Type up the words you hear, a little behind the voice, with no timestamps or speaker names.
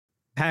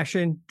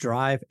Passion,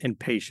 drive, and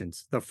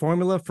patience. The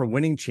formula for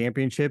winning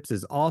championships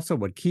is also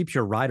what keeps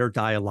your ride or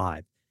die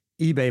alive.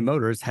 eBay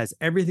Motors has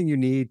everything you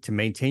need to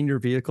maintain your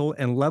vehicle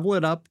and level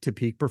it up to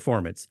peak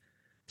performance.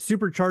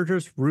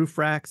 Superchargers, roof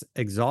racks,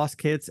 exhaust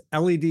kits,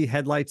 LED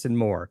headlights, and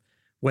more.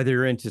 Whether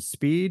you're into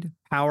speed,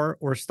 power,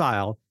 or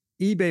style,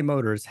 eBay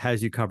Motors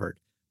has you covered.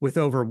 With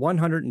over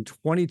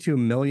 122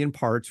 million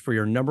parts for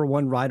your number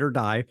one ride or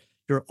die,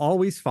 you'll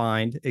always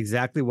find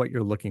exactly what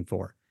you're looking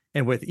for.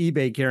 And with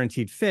eBay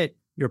Guaranteed Fit,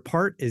 your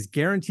part is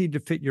guaranteed to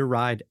fit your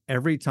ride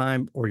every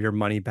time or your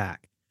money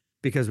back.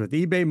 Because with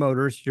eBay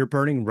Motors, you're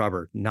burning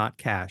rubber, not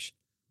cash.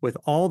 With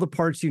all the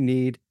parts you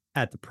need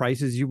at the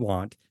prices you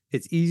want,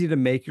 it's easy to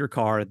make your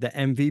car the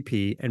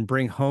MVP and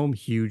bring home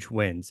huge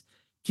wins.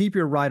 Keep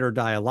your ride or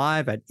die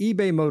alive at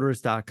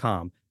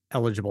ebaymotors.com.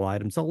 Eligible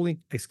items only.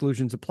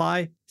 Exclusions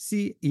apply.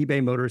 See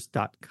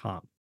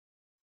ebaymotors.com.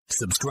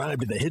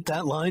 Subscribe to the Hit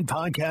That Line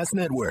Podcast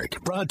Network,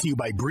 brought to you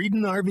by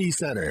Breeden RV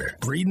Center.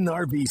 Breeden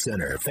RV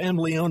Center,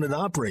 family owned and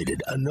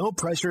operated, a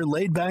no-pressure,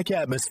 laid-back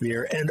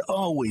atmosphere, and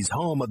always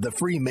home of the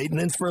free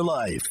maintenance for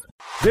life.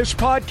 This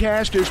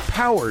podcast is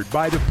powered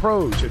by the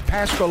pros at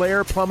Pascal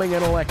Air Plumbing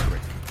and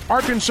Electric.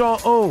 Arkansas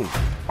owned,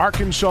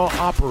 Arkansas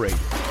operated.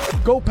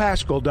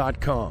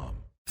 GoPascal.com.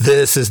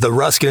 This is the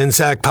Ruskin and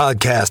Sack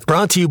Podcast,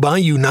 brought to you by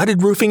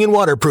United Roofing and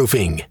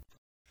Waterproofing.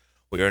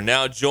 We are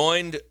now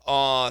joined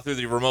through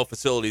the remote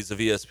facilities of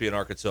ESPN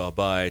Arkansas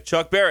by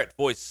Chuck Barrett,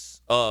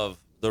 voice of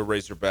the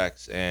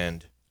Razorbacks,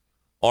 and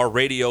our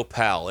radio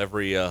pal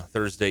every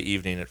Thursday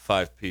evening at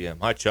 5 p.m.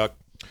 Hi, Chuck.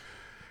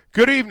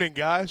 Good evening,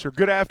 guys, or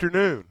good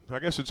afternoon. I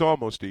guess it's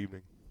almost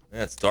evening.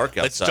 Yeah, it's dark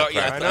outside. It's dark.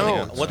 Yeah, I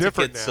know. It's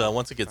different now.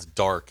 Once it gets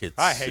dark, it's.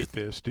 I hate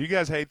this. Do you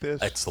guys hate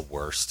this? It's the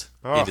worst.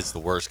 Oh. It is the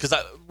worst. Because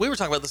we were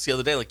talking about this the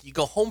other day. Like, you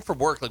go home from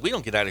work. Like, we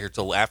don't get out of here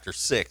till after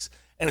 6.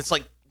 And it's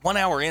like 1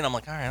 hour in. I'm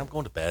like, all right, I'm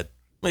going to bed.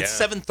 I mean, it's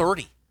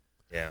 7:30.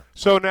 Yeah.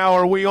 So now,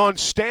 are we on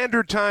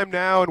standard time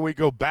now, and we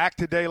go back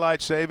to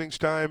daylight savings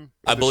time?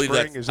 I believe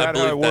spring? Is that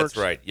how it works? that's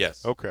right.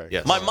 Yes. Okay.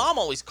 Yes. My mom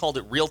always called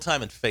it real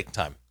time and fake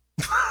time.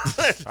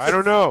 I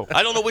don't know.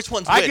 I don't know which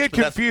one's I which. get but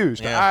that's-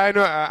 confused.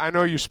 Yeah. I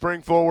know you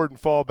spring forward and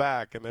fall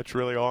back, and that's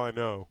really all I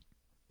know.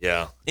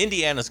 Yeah.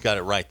 Indiana's got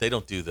it right. They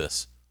don't do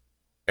this.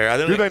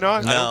 Do they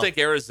not? I don't No. think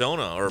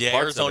Arizona or Yeah,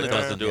 parts Arizona of it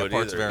doesn't do it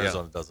Parts either. of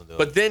Arizona Yeah. doesn't do it.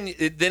 But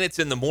then it's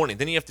in the morning.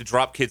 Then you have to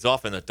drop kids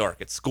off in the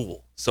dark at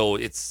school. So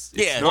it's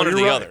Yeah. one No, or the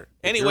you're right. other.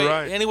 anyway, You're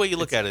right. any way you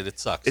look at it, it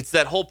sucks. It's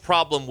that whole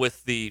problem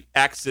with the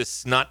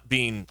axis not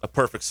being a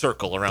perfect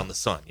circle around the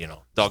sun, The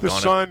doggone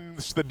it.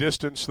 sun's the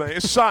distance thing.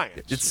 It's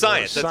science. It's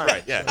science, that's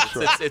right. Yeah, That's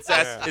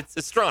right. it's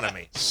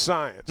astronomy,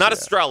 Science. not yeah.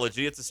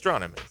 astrology. It's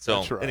astronomy. So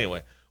That's right.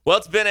 anyway, well,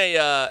 it's been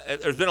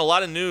there's been a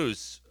lot of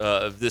news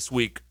this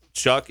week,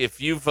 Chuck. If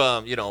you've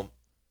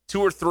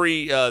 2 or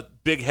 3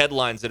 big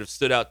headlines that have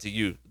stood out to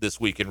you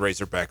this week in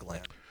Razorback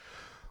land.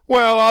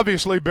 Well,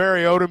 obviously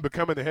Barry Odom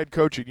becoming the head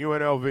coach at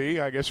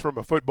UNLV. I guess from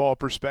a football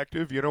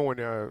perspective, when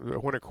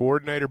a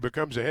coordinator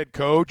becomes a head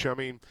coach, I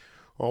mean,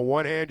 on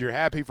one hand you're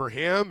happy for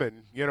him,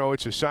 and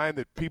it's a sign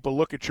that people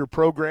look at your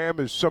program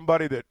as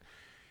somebody that,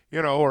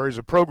 or as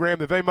a program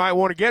that they might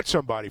want to get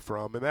somebody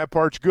from, and that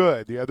part's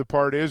good. The other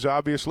part is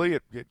obviously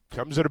it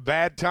comes at a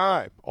bad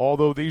time,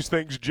 although these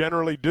things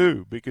generally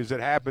do because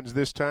it happens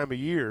this time of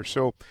year.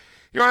 So,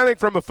 I think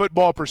from a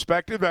football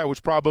perspective, that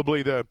was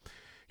probably the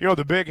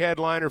big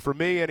headliner for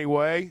me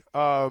anyway.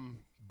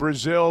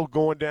 Brazil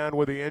going down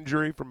with the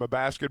injury from a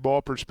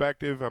basketball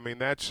perspective. I mean,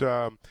 that's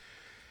it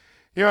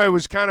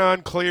was kind of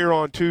unclear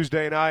on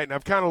Tuesday night, and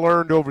I've kind of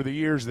learned over the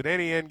years that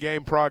any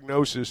end-game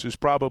prognosis is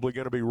probably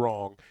going to be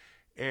wrong.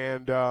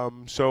 And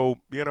so,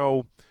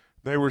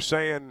 they were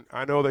saying,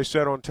 I know they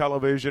said on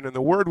television, and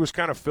the word was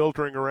kind of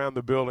filtering around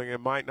the building, it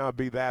might not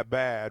be that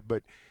bad,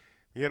 but,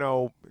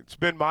 it's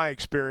been my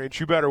experience.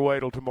 You better wait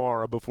till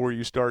tomorrow before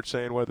you start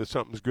saying whether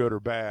something's good or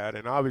bad.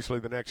 And obviously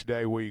the next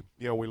day we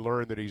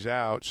learned that he's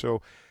out.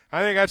 So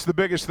I think that's the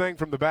biggest thing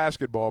from the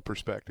basketball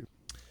perspective.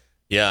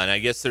 Yeah, and I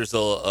guess there's a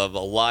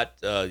lot,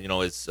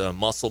 as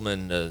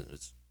Musselman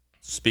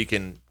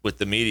speaking with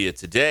the media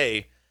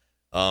today,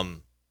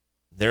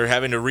 they're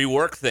having to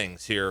rework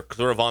things here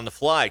sort of on the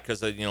fly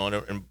because,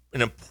 an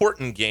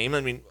important game. I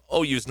mean,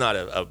 OU's not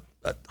a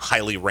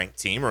highly ranked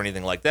team or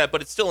anything like that,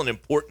 but it's still an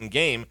important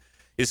game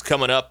is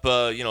coming up,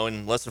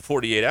 in less than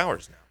 48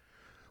 hours now.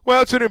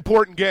 Well, it's an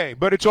important game,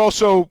 but it's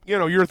also,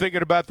 you're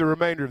thinking about the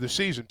remainder of the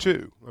season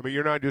too. I mean,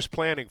 you're not just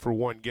planning for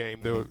one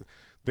game.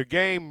 The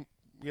game,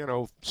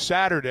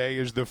 Saturday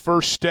is the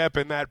first step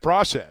in that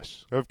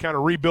process of kind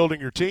of rebuilding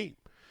your team.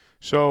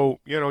 So,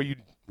 you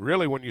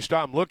really, when you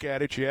stop and look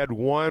at it, you had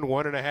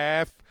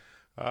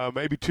 1.5,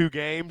 maybe 2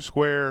 games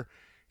where,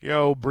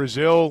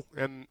 Brazil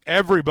and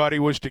everybody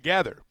was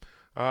together.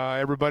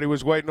 Everybody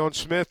was waiting on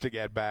Smith to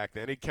get back.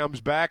 Then he comes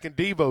back and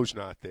Devo's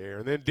not there.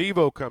 And then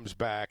Devo comes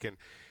back. And,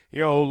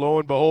 lo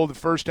and behold, the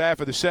first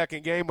half of the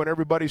second game when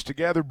everybody's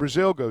together,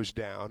 Brazil goes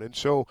down. And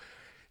so,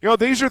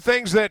 these are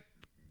things that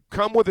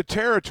come with the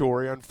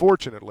territory,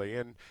 unfortunately.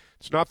 And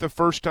it's not the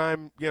first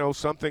time,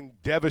 something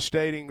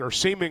devastating or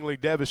seemingly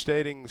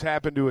devastating has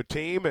happened to a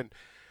team. And,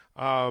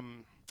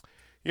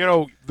 you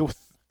know,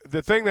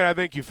 the thing that I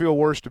think you feel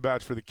worst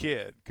about is for the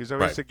kid, because I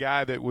mean, Right. it's a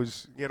guy that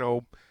was, you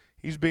know,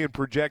 he's being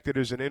projected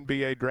as an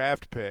NBA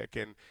draft pick,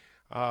 and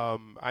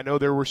I know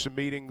there were some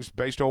meetings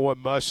based on what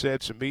Muss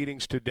said, some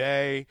meetings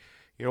today,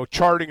 you know,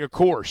 charting a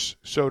course,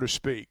 so to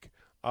speak,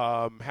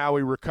 how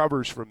he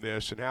recovers from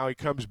this and how he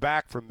comes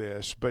back from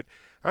this. But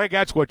I think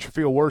that's what you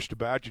feel worst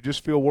about. You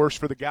just feel worse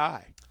for the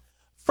guy.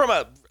 From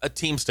a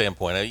team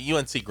standpoint,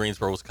 UNC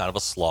Greensboro was kind of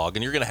a slog,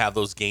 and you're going to have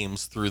those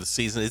games through the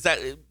season. Is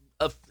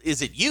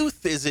it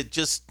youth? Is it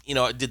just, you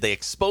know, did they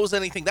expose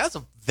anything? That's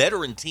a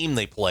veteran team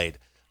they played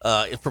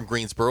from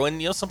Greensboro,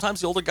 and, you know,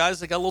 sometimes the older guys,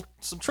 they got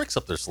some tricks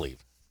up their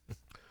sleeve.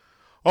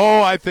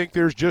 Oh, I think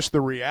there's just the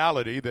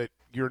reality that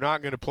you're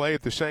not going to play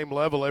at the same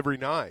level every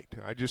night.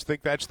 I just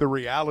think that's the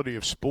reality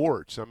of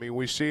sports. I mean,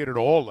 we see it at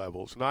all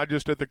levels, not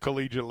just at the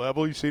collegiate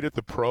level. You see it at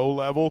the pro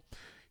level.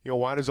 You know,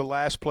 why does a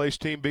last-place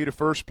team beat a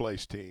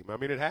first-place team? I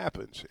mean, it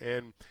happens.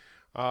 And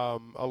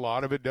a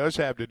lot of it does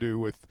have to do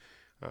with,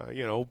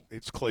 you know,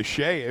 it's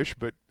cliche-ish,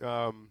 but,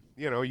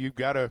 you know, you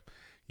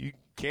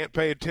can't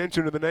pay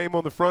attention to the name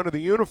on the front of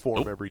the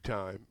uniform every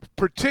time,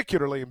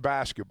 particularly in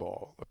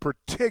basketball.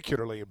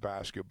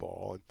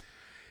 And,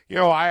 you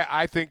know,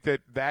 I think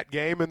that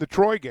game and the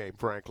Troy game,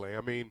 frankly,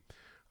 I mean,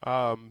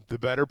 the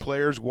better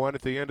players won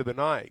at the end of the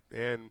night.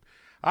 And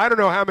I don't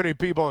know how many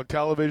people on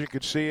television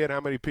could see it,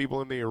 how many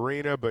people in the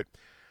arena, but,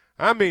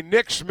 I mean,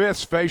 Nick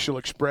Smith's facial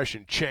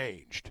expression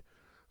changed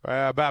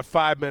about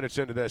 5 minutes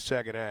into that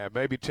second half,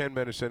 maybe 10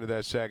 minutes into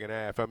that second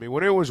half. I mean,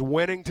 when it was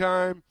winning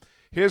time,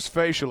 his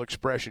facial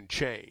expression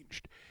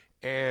changed.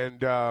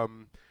 And,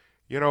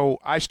 you know,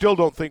 I still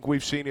don't think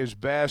we've seen his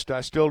best.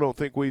 I still don't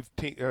think we've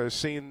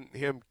seen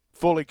him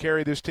fully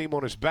carry this team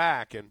on his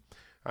back. And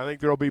I think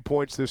there will be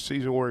points this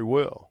season where he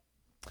will.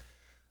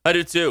 I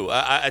do too.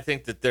 I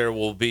think that there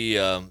will be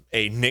a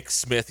Nick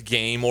Smith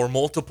game or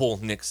multiple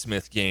Nick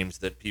Smith games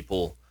that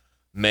people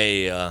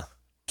may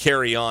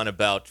carry on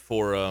about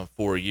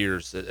for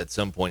years at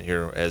some point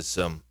here as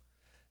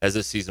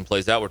this season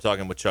plays out. We're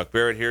talking with Chuck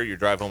Barrett here. Your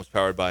drive home is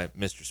powered by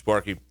Mr.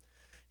 Sparky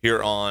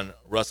here on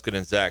Ruskin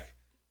and Zach.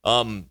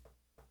 What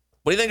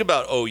do you think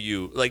about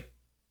OU? Like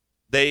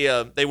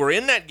they were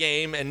in that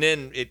game and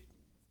then it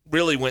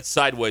really went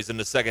sideways in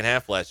the second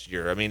half last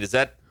year. I mean, does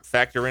that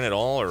factor in at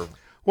all or?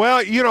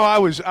 Well, you know, I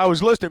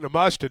was listening to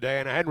Muss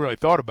today, and I hadn't really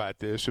thought about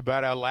this,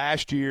 about how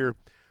last year,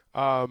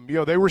 you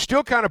know, they were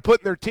still kind of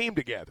putting their team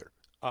together.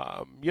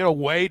 You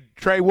know,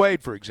 Trey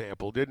Wade, for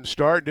example,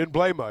 didn't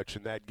play much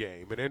in that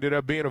game and ended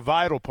up being a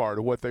vital part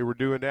of what they were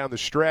doing down the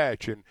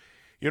stretch. And,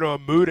 you know,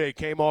 Amude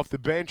came off the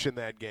bench in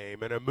that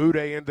game, and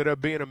Amude ended up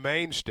being a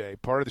mainstay,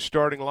 part of the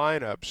starting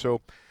lineup.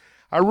 So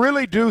I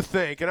really do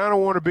think, and I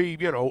don't want to be,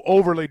 you know,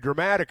 overly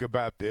dramatic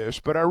about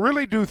this, but I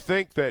really do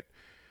think that,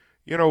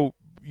 you know,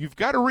 you've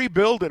got to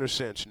rebuild in a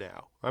sense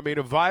now. I mean,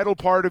 a vital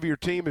part of your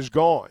team is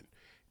gone,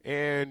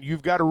 and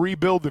you've got to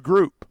rebuild the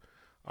group.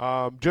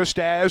 Just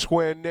as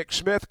when Nick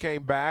Smith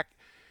came back,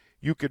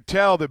 you could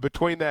tell that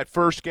between that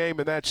first game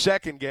and that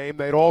second game,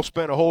 they'd all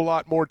spent a whole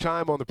lot more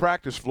time on the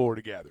practice floor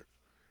together.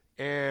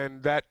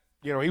 And that,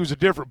 you know, he was a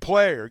different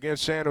player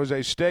against San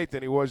Jose State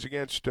than he was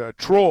against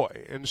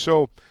Troy. And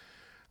so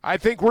I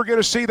think we're going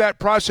to see that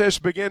process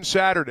begin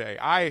Saturday.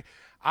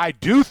 I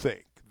do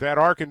think that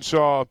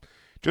Arkansas –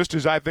 just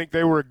as I think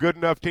they were a good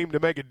enough team to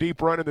make a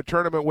deep run in the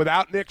tournament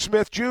without Nick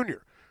Smith Jr.,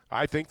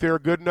 I think they're a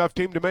good enough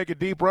team to make a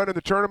deep run in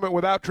the tournament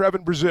without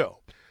Trevin Brazile.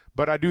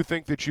 But I do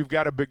think that you've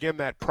got to begin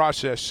that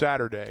process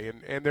Saturday,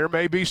 and there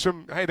may be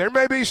some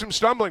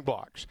stumbling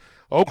blocks.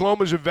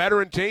 Oklahoma's a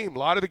veteran team. A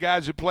lot of the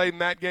guys that played in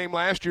that game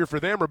last year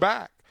for them are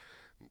back.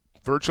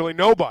 Virtually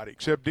nobody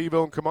except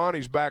Devo and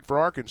Kamani's back for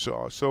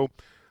Arkansas. So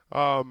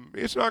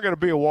it's not going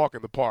to be a walk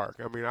in the park.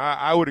 I mean,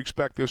 I would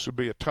expect this to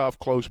be a tough,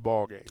 close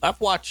ball game.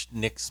 I've watched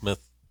Nick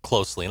Smith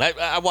closely, and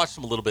I watched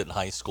him a little bit in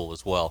high school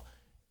as well.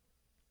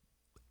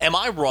 Am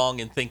I wrong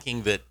in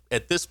thinking that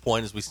at this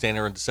point, as we stand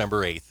here on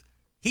December 8th,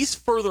 he's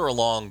further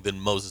along than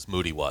Moses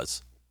Moody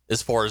was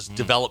as far as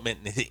development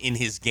in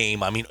his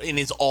game? I mean, in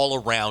his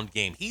all-around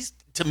game.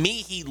 To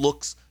me, he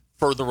looks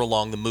further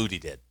along than Moody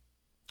did.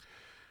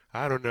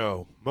 I don't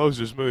know.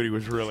 Moses Moody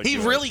was really He's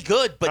good. really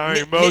good, but I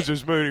mean,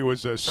 Moses Moody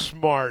was a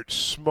smart.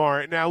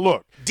 Now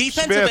look,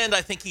 defensive Smith, end.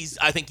 I think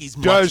he's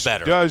much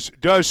better.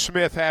 Does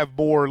Smith have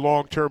more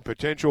long-term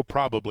potential?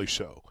 Probably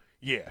so.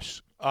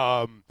 Yes.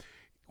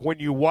 When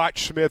you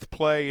watch Smith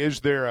play, is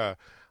there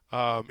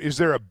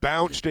a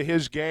bounce to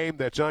his game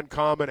that's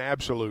uncommon?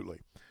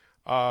 Absolutely.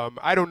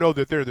 I don't know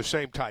that they're the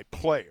same type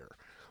player,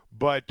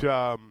 but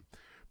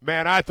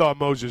man, I thought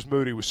Moses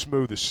Moody was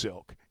smooth as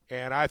silk.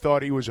 And I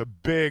thought he was a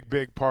big,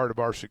 big part of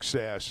our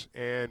success.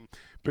 And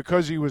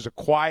because he was a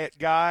quiet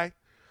guy,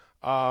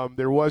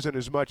 there wasn't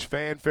as much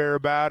fanfare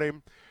about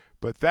him.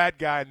 But that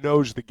guy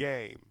knows the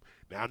game.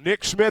 Now,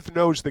 Nick Smith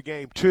knows the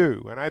game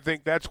too. And I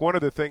think that's one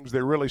of the things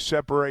that really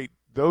separate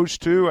those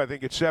two. I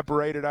think it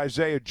separated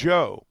Isaiah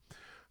Joe.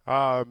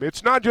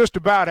 It's not just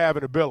about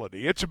having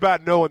ability. It's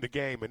about knowing the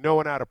game and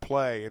knowing how to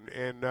play.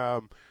 And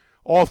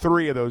all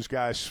three of those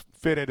guys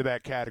fit into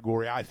that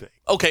category, I think.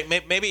 Okay,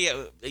 maybe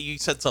you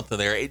said something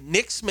there.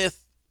 Nick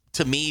Smith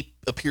to me,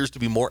 appears to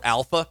be more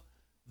alpha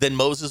than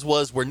Moses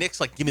was, where Nick's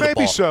like, give me the Maybe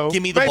ball. so.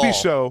 Give me the Maybe ball.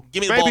 so.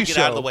 Give me the Maybe ball, get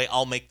out of so. the way.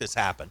 I'll make this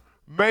happen.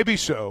 Maybe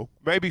so.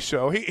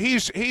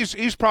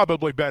 He's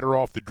probably better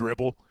off the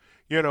dribble.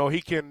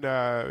 He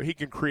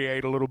can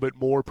create a little bit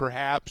more,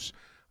 perhaps.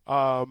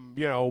 I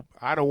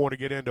don't want to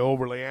get into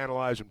overly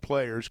analyzing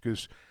players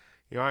because,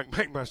 I can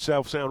make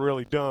myself sound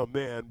really dumb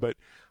then. But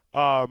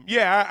I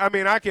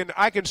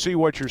can see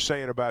what you're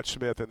saying about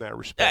Smith in that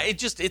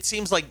respect. It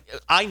seems like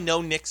I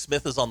know Nick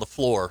Smith is on the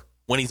floor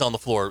when he's on the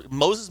floor.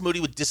 Moses Moody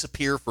would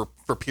disappear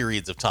for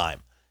periods of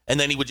time, and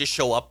then he would just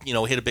show up,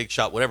 hit a big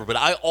shot, whatever. But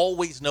I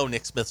always know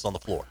Nick Smith's on the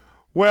floor.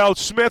 Well,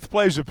 Smith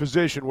plays a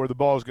position where the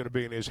ball is going to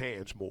be in his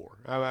hands more.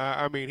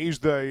 I mean,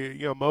 he's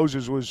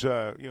Moses was,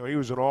 he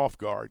was an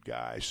off-guard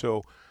guy.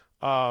 So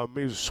he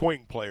was a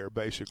swing player,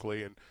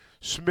 basically. And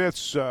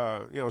Smith's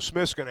going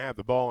to have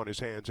the ball in his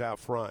hands out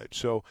front.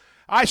 So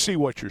I see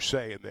what you're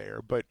saying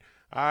there. But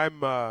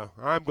I'm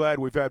glad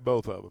we've had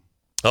both of them.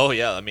 Oh,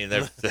 yeah. I mean,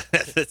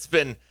 it's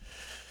been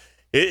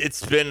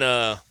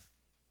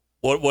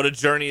what a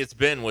journey it's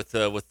been with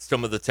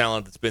some of the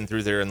talent that's been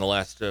through there in the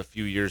last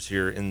few years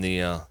here in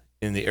the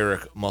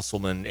Eric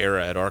Musselman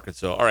era at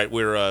Arkansas. All right,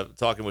 we're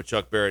talking with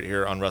Chuck Barrett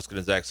here on Ruskin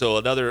and Zach. So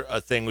another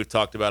thing we've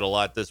talked about a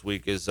lot this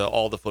week is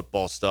all the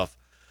football stuff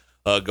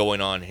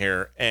going on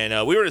here.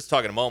 And we were just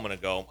talking a moment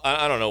ago.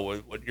 I don't know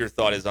what your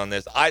thought is on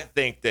this. I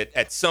think that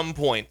at some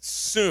point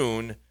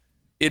soon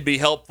it'd be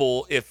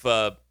helpful if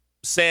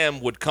Sam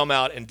would come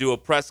out and do a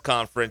press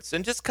conference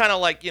and just kind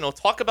of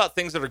talk about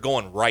things that are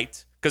going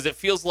right. Because it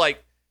feels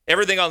like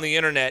everything on the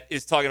internet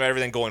is talking about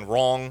everything going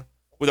wrong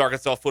with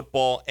Arkansas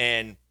football,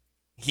 and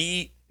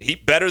he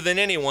better than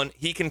anyone,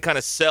 he can kind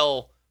of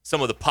sell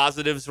some of the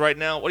positives right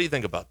now. What do you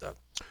think about that?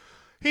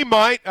 He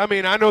might. I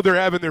mean, I know they're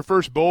having their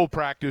first bowl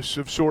practice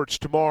of sorts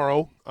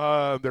tomorrow.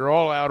 They're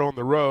all out on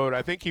the road.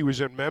 I think he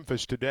was in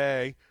Memphis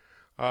today.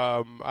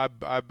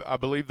 I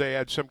believe they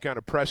had some kind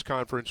of press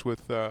conference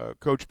with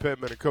Coach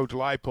Pittman and Coach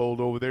Leipold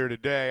over there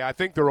today. I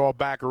think they're all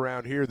back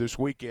around here this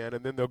weekend,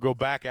 and then they'll go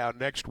back out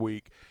next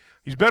week.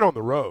 He's been on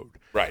the road.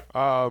 Right.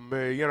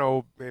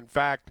 In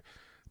fact,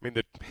 I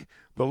mean,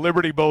 the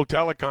Liberty Bowl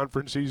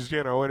teleconference, he's,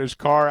 in his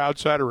car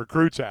outside a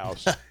recruit's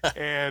house.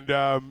 And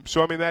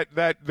so, I mean,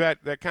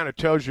 that kind of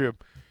tells you,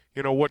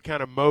 what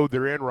kind of mode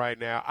they're in right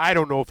now. I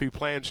don't know if he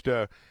plans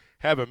to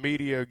have a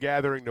media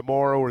gathering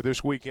tomorrow or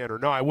this weekend or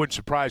not. It wouldn't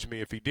surprise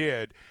me if he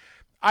did.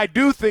 I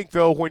do think,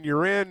 though, when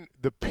you're in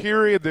the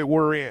period that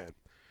we're in,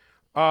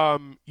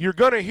 you're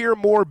going to hear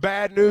more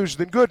bad news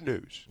than good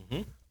news.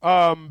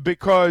 Mm-hmm.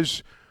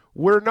 Because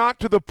we're not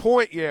to the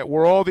point yet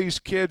where all these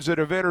kids that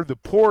have entered the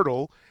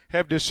portal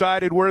have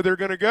decided where they're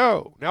going to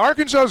go. Now,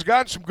 Arkansas's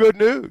got some good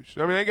news.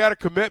 I mean, they got a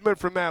commitment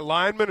from that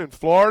lineman in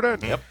Florida.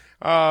 And, yep.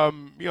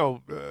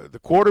 The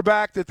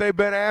quarterback that they've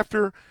been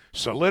after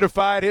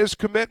solidified his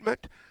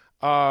commitment.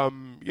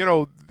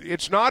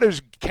 It's not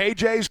as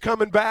KJ's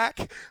coming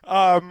back.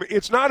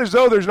 It's not as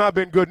though there's not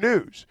been good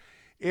news.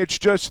 It's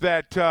just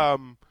that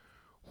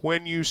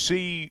when you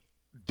see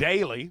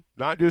daily,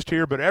 not just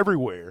here but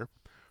everywhere,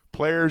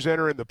 players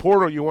entering the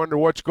portal, you wonder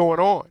what's going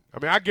on. I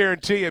mean, I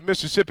guarantee at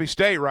Mississippi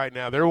State right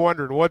now, they're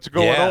wondering what's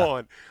going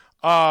on.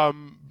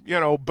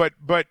 But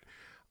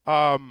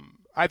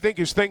I think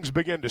as things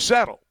begin to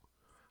settle,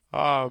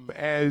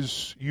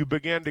 as you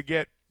begin to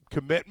get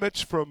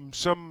commitments from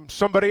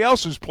somebody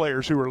else's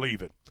players who are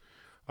leaving,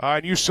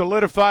 and you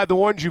solidify the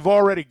ones you've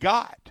already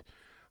got,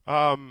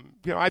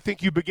 I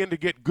think you begin to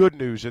get good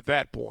news at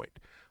that point.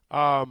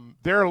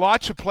 There are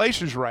lots of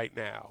places right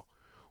now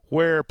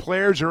where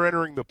players are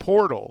entering the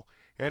portal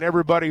and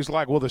everybody's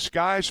like, well, the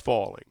sky's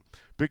falling,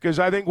 because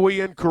I think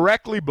we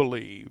incorrectly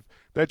believe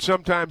that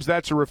sometimes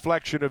that's a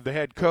reflection of the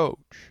head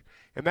coach,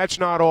 and that's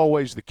not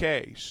always the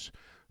case.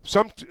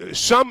 Sometimes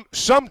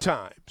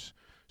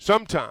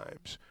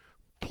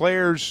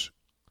players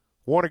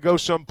want to go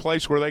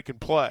someplace where they can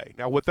play.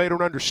 Now, what they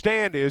don't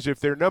understand is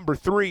if they're number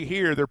 3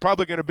 here, they're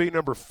probably going to be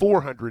number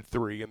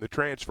 403 in the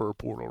transfer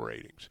portal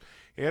ratings.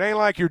 It ain't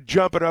like you're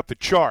jumping up the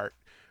chart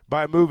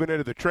by moving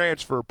into the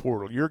transfer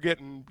portal.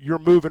 You're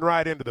moving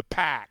right into the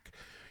pack,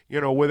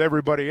 with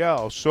everybody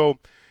else. So,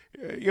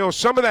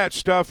 some of that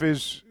stuff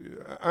is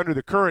under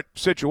the current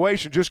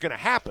situation just going to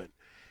happen.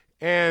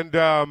 And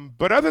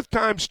but other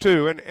times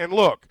too, and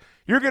look,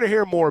 you're going to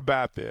hear more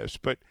about this,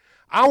 but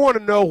I want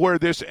to know where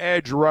this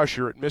edge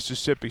rusher at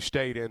Mississippi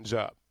State ends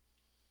up,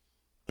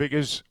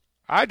 because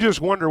I just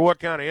wonder what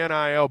kind of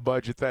NIL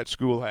budget that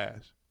school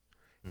has.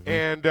 Mm-hmm.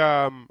 And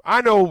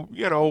I know,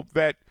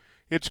 that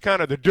it's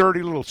kind of the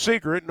dirty little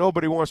secret.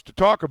 Nobody wants to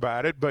talk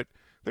about it, but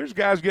there's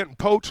guys getting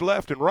poached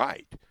left and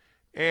right.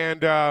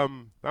 And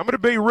I'm going to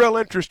be real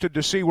interested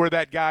to see where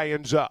that guy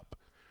ends up,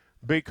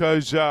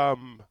 because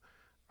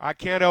I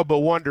can't help but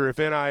wonder if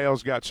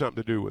NIL's got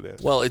something to do with this.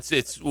 Well,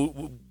 it's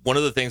one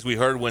of the things we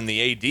heard when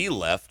the AD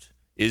left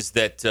is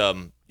that,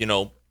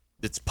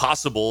 it's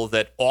possible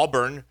that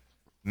Auburn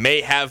may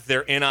have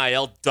their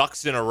NIL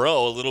ducks in a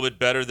row a little bit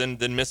better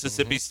than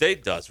Mississippi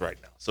State does right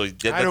now. So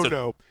I don't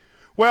know.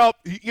 Well,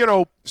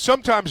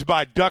 sometimes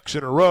by ducks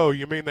in a row,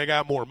 you mean they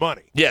got more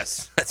money.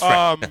 Yes, that's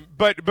right.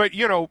 But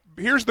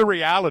here's the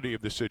reality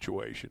of the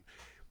situation.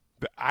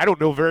 I don't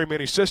know very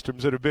many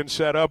systems that have been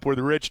set up where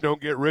the rich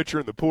don't get richer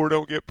and the poor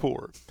don't get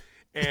poorer.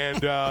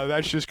 And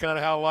that's just kind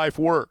of how life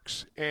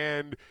works.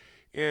 And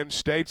in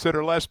states that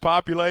are less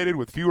populated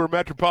with fewer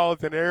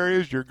metropolitan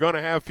areas, you're going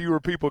to have fewer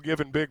people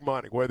giving big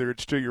money, whether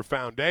it's to your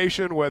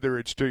foundation, whether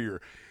it's to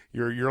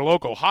your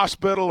local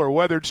hospital, or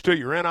whether it's to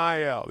your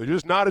NIL. There's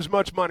just not as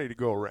much money to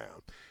go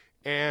around.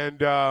 And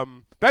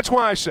that's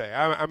why I say,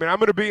 I mean, I'm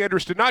going to be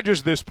interested, not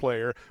just this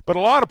player, but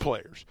a lot of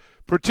players,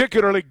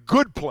 particularly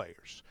good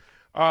players,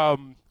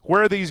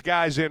 where these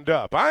guys end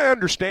up. I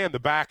understand the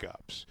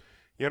backups.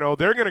 They're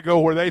going to go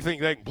where they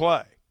think they can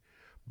play.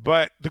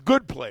 But the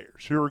good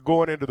players who are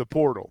going into the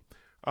portal,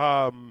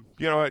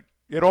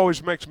 it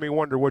always makes me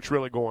wonder what's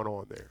really going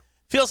on there.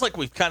 Feels like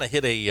we've kind of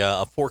hit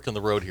a fork in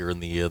the road here in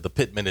the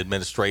Pittman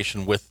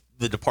administration with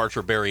the departure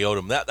of Barry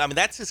Odom.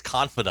 That's his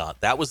confidant.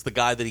 That was the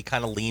guy that he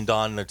kind of leaned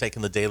on. They're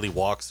taking the daily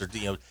walks.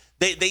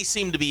 They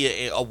seem to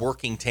be a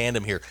working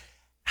tandem here.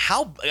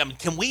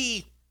 Can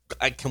we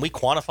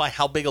quantify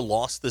how big a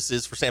loss this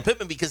is for Sam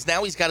Pittman? Because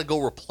now he's got to go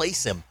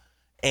replace him.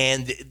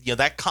 And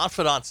that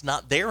confidant's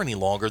not there any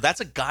longer. That's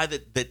a guy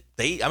that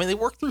they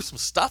worked through some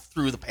stuff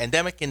through the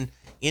pandemic and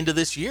into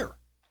this year.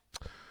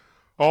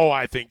 Oh,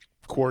 I think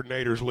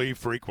coordinators leave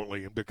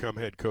frequently and become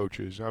head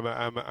coaches.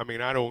 I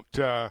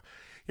don't.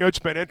 It's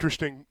been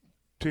interesting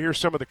to hear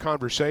some of the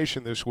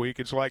conversation this week.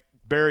 It's like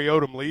Barry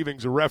Odom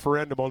leaving's a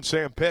referendum on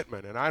Sam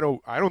Pittman, and I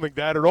don't think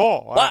that at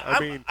all.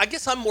 Well, I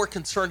guess I'm more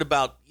concerned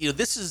about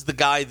this is the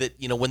guy that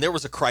when there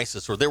was a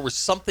crisis or there was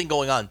something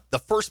going on, the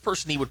first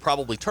person he would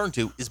probably turn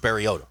to is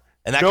Barry Odom,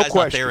 and that guy's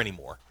not there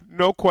anymore.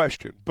 No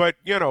question, but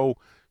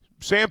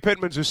Sam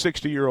Pittman's a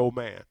 60-year-old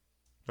man.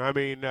 I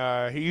mean,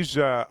 he's he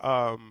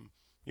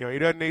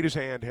doesn't need his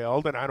hand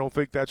held, and I don't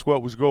think that's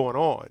what was going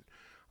on.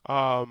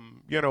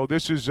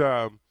 This is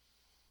a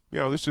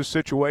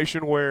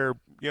situation where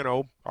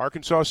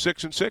Arkansas is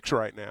 6-6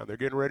 right now. They're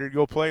getting ready to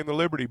go play in the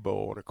Liberty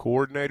Bowl, and a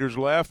coordinator's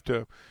left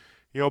to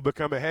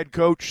become a head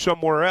coach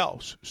somewhere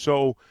else.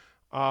 So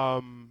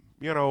Barry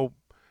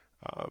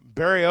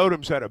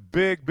Odom's had a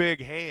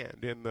big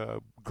hand in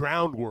the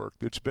groundwork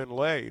that's been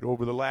laid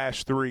over the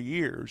last 3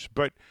 years.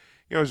 But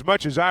as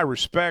much as I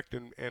respect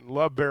and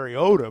love Barry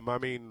Odom, I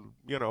mean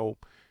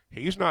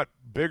he's not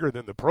bigger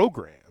than the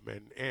program.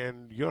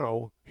 And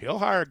he'll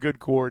hire a good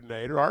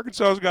coordinator.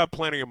 Arkansas's got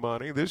plenty of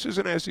money. This is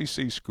an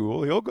SEC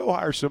school. He'll go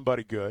hire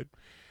somebody good.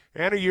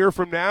 And a year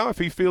from now, if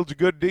he fields a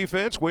good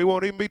defense, we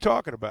won't even be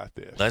talking about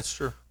this. That's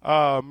true.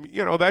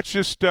 That's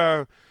just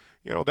kind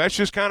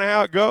of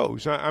how it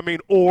goes.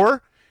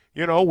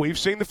 We've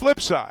seen the flip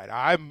side.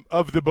 I'm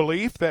of the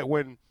belief that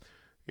when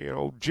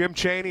Jim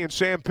Chaney and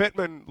Sam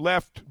Pittman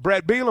left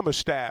Brett Bielema's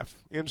staff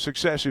in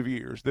successive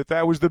years,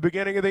 that was the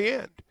beginning of the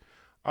end.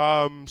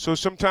 So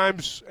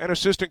sometimes an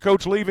assistant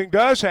coach leaving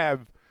does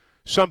have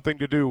something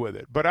to do with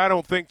it. But I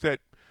don't think that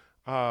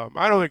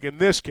in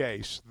this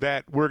case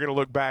that we're going to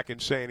look back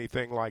and say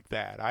anything like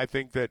that. I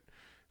think that,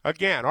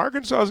 again,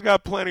 Arkansas's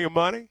got plenty of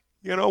money.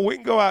 We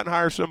can go out and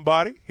hire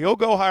somebody. He'll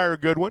go hire a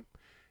good one.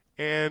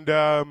 And,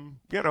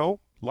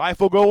 life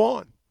will go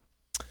on.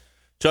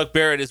 Chuck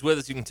Barrett is with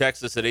us. You can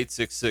text us at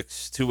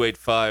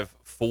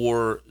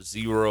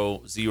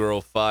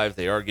 866-285-4005.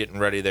 They are getting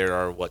ready. There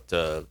are,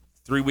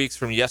 3 weeks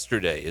from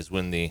yesterday is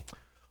when the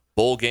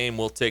bowl game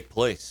will take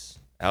place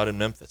out in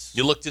Memphis.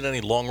 You looked at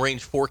any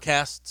long-range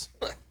forecasts?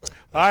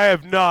 I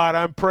have not.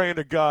 I'm praying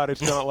to God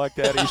it's not like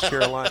that East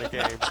Carolina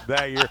game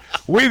that year.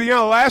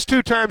 The last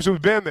 2 times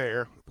we've been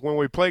there, when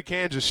we played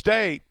Kansas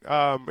State,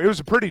 it was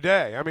a pretty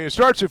day. I mean, it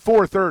starts at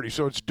 4:30,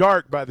 so it's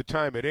dark by the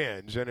time it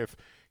ends. And if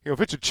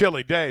it's a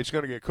chilly day, it's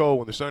going to get cold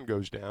when the sun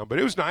goes down. But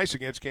it was nice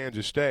against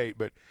Kansas State.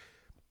 But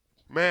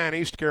man,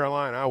 East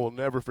Carolina, I will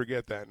never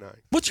forget that night.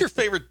 What's your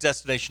favorite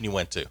destination you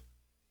went to?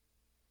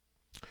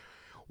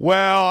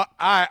 Well,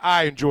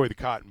 I enjoy the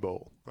Cotton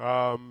Bowl. There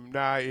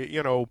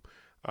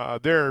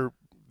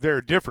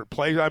are different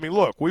places. I mean,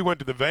 look, we went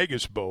to the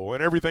Vegas Bowl,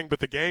 and everything but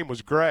the game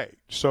was great.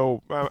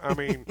 So,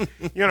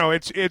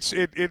 it's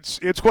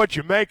what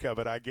you make of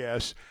it, I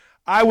guess.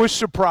 I was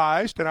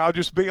surprised, and I'll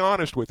just be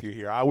honest with you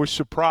here. I was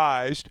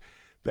surprised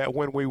that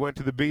when we went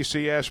to the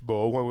BCS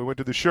Bowl, when we went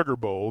to the Sugar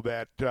Bowl,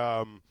 that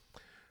I'm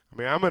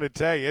going to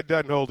tell you, it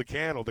doesn't hold a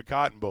candle to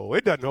Cotton Bowl.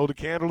 It doesn't hold a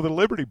candle to the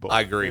Liberty Bowl. I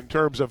agree. In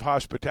terms of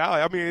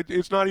hospitality. I mean,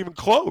 it's not even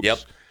close. Yep.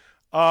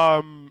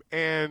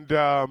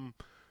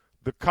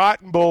 The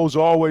Cotton Bowl's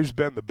always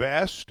been the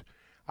best.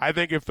 I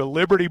think if the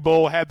Liberty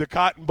Bowl had the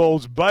Cotton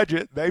Bowl's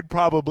budget, they'd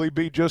probably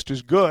be just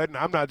as good. And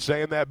I'm not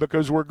saying that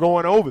because we're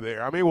going over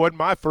there. I mean, it wasn't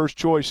my first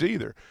choice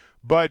either.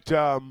 But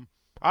I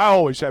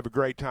always have a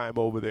great time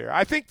over there.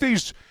 I think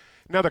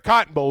now the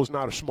Cotton Bowl is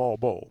not a small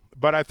bowl,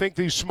 but I think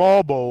these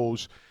small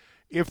bowls,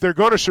 if they're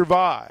going to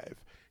survive,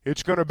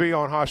 it's going to be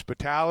on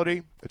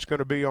hospitality. It's going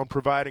to be on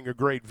providing a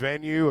great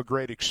venue, a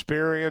great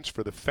experience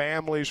for the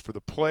families, for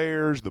the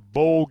players, the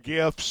bowl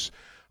gifts,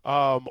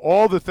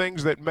 all the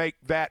things that make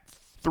that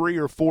 3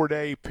 or 4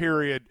 day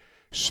period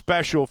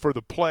special for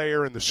the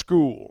player and the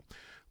school.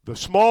 The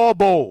small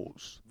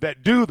bowls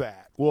that do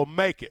that will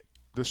make it.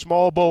 The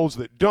small bowls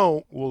that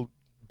don't will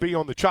be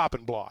on the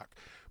chopping block.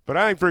 But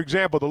I think, for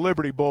example, the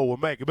Liberty Bowl will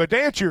make it. But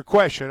to answer your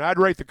question, I'd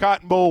rate the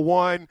Cotton Bowl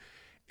 1,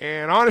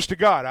 and honest to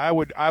God, I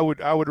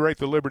would rate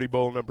the Liberty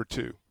Bowl number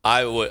 2.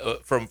 I would,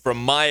 from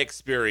my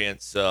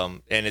experience,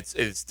 and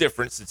it's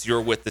different since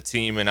you're with the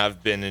team and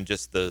I've been in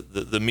just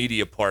the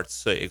media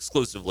parts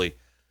exclusively.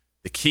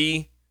 The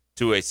key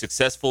to a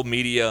successful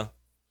media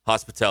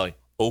hospitality: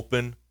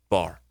 open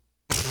bar.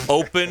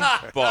 Open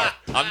bar.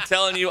 I'm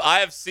telling you, I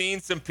have seen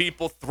some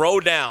people throw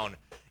down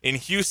in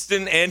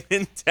Houston and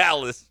in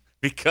Dallas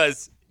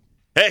because,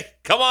 hey,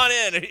 come on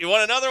in. You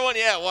want another one?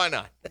 Yeah, why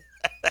not?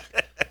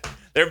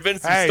 There have been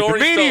some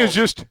stories. The media told. is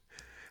just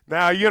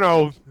now,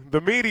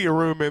 the media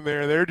room in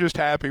there. They're just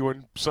happy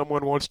when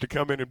someone wants to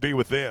come in and be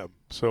with them.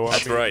 So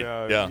That's right.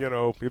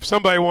 If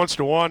somebody wants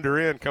to wander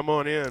in, come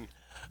on in.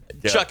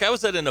 Yeah. Chuck, I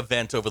was at an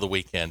event over the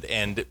weekend,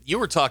 and you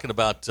were talking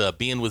about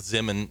being with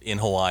Zim in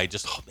Hawaii,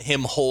 just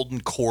him holding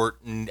court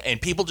and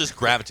people just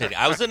gravitating.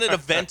 I was at an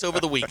event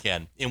over the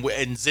weekend,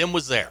 and Zim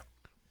was there.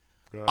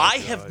 I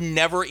have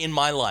never in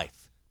my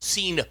life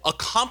seen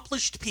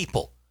accomplished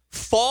people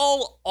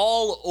fall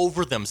all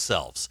over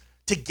themselves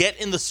to get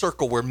in the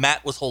circle where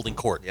Matt was holding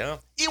court. Yeah.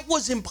 It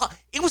was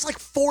it was like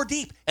 4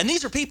 deep, and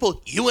these are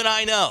people you and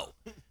I know.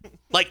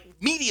 Like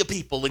media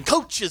people and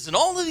coaches and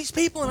all of these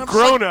people. And I'm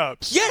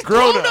grown-ups. Like, yeah,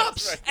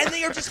 grown-ups. And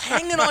they are just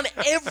hanging on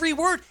every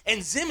word.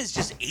 And Zim is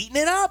just eating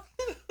it up.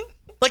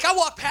 Like, I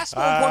walk past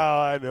him.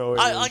 I know.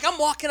 I'm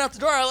walking out the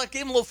door. I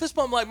gave him a little fist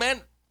bump. I'm like,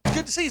 man,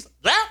 good to see you.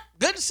 Yeah,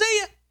 good to see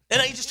you.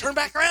 And then he just turned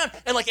back around.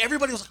 And,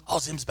 everybody was like, oh,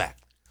 Zim's back.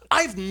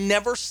 I've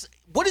never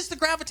what is the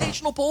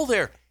gravitational pull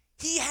there?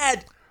 He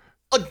had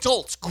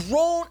adults,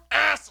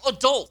 grown-ass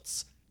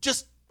adults,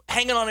 just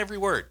hanging on every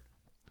word.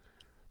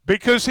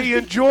 Because he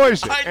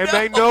enjoys it, and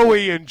they know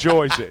he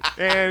enjoys it.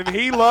 And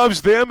he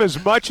loves them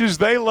as much as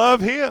they love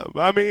him.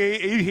 I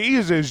mean, he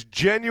is as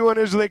genuine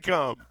as they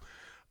come.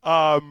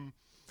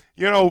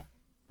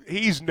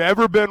 He's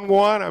never been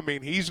one. I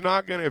mean, he's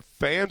not going to, if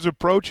fans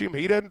approach him,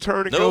 he doesn't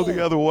turn and go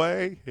the other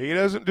way. He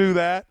doesn't do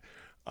that.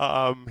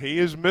 He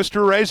is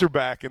Mr.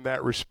 Razorback in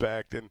that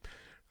respect. And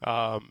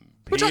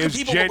we're talking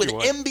people genuine.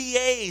 with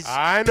MBAs.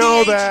 I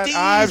know PhDs, that.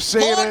 I've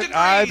seen law it. degrees.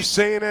 I've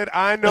seen it.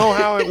 I know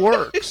how it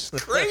works.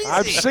 Crazy.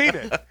 I've seen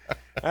it.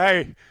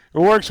 Hey, it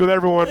works with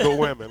everyone but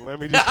women. Let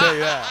me just tell you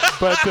that.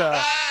 But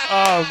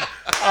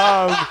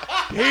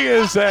he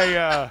is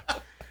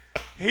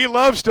he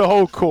loves to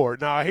hold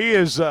court. Now he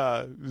is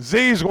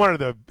Z's one of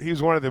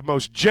the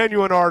most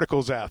genuine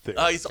articles out there.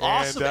 He's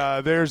awesome.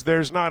 And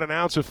there's not an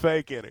ounce of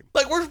fake in him.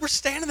 Like we're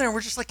standing there and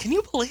we're just like, can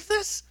you believe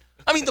this?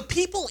 I mean, the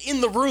people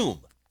in the room,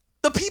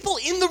 and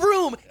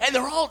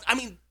they're all,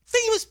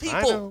 famous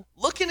people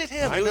looking at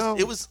him.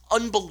 It was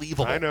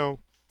unbelievable. I know.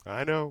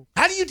 How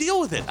do you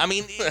deal with it? I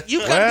mean,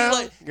 you've got to be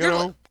like,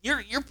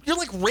 you're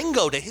like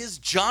Ringo to his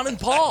John and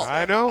Paul.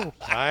 I know.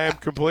 I am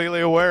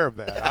completely aware of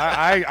that.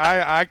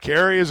 I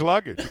carry his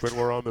luggage when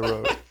we're on the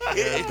road.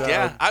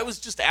 And, I was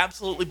just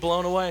absolutely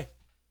blown away.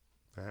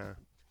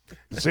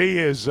 Z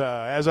is,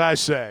 as I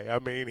say, I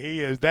mean, he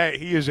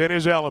is in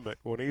his element.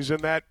 When he's in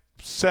that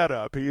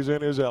setup, he's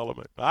in his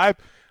element. I've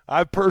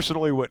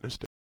personally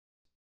witnessed it.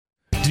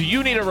 Do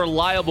you need a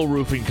reliable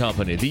roofing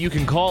company that you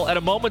can call at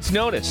a moment's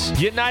notice?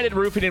 United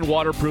Roofing and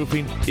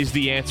Waterproofing is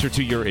the answer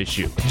to your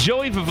issue.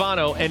 Joey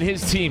Vivano and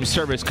his team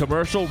service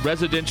commercial,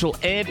 residential,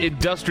 and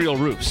industrial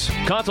roofs.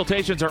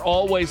 Consultations are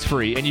always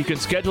free, and you can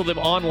schedule them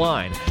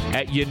online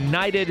at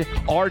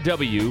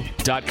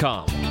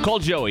unitedrw.com. Call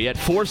Joey at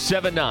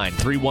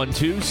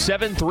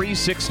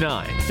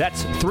 479-312-7369.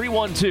 That's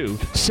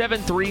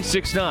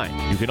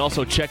 312-7369. You can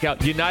also check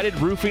out United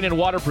Roofing and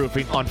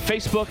Waterproofing on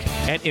Facebook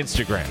and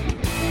Instagram.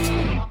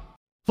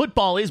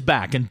 Football is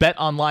back, and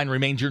BetOnline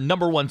remains your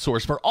number one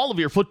source for all of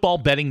your football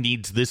betting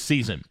needs this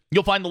season.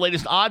 You'll find the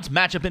latest odds,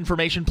 matchup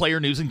information, player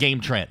news, and game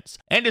trends.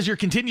 And as your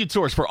continued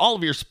source for all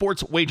of your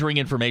sports wagering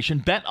information,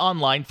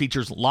 BetOnline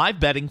features live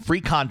betting, free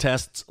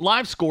contests,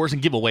 live scores,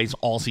 and giveaways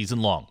all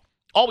season long.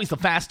 Always the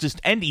fastest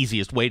and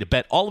easiest way to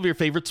bet all of your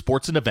favorite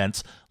sports and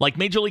events like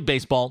Major League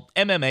Baseball,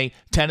 MMA,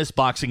 tennis,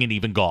 boxing, and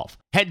even golf.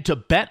 Head to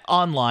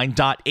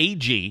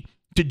betonline.ag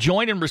to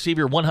join and receive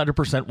your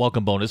 100%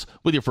 welcome bonus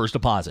with your first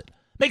deposit.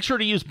 Make sure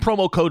to use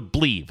promo code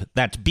BLEAV,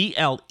 that's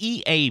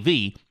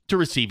BLEAV, to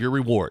receive your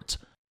rewards.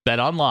 Bet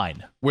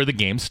online, where the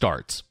game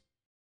starts.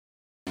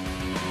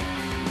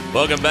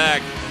 Welcome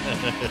back.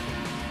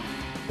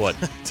 What?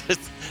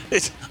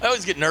 I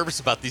always get nervous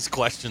about these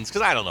questions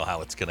because I don't know how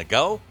it's going to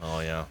go.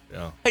 Oh, yeah.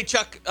 Hey,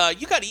 Chuck,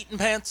 you got eating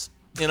pants?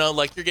 You know,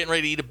 like you're getting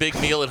ready to eat a big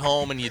meal at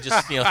home and you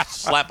just,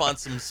 slap on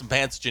some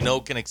pants that you know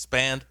can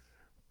expand.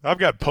 I've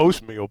got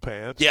post-meal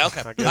pants. Yeah,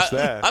 okay. I guess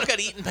that. I've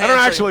got eating pants. I don't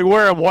actually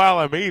wear them while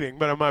I'm eating,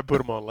 but I might put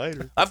them on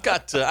later. I've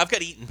got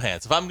eating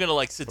pants. If I'm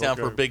gonna sit down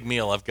for a big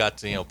meal, I've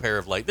got a pair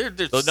of they're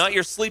not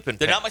your sleeping.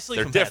 They're pants. not my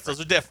sleeping pants. Different. Those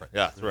are different.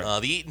 Yeah, that's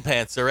right. The eating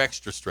pants are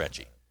extra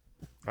stretchy.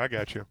 I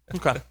got you.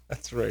 Okay,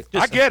 that's right.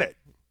 I get it.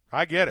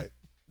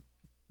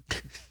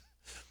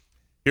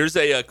 Here's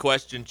a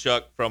question,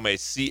 Chuck, from a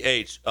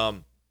CH.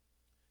 Do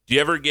you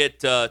ever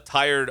get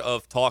tired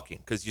of talking?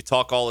 Because you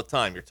talk all the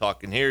time. You're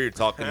talking here, you're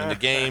talking in the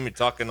game, you're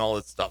talking all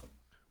this stuff.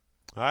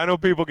 I know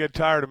people get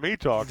tired of me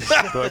talking,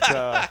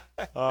 but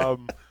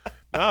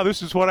no,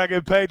 this is what I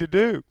get paid to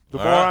do. The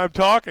more I'm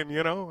talking,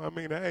 I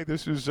mean, hey,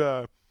 this is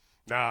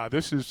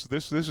this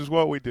is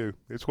what we do.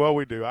 It's what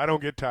we do. I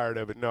don't get tired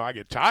of it. No, I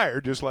get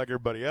tired just like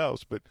everybody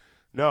else, but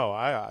no,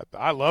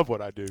 I love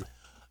what I do.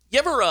 You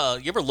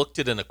ever looked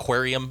at an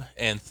aquarium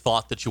and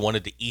thought that you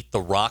wanted to eat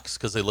the rocks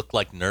because they look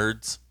like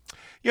nerds?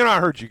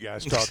 I heard you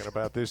guys talking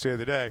about this the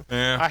other day.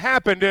 Yeah. I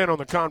happened in on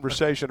the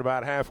conversation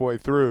about halfway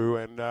through,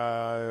 and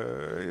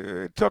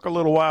it took a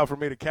little while for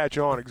me to catch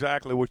on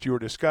exactly what you were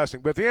discussing.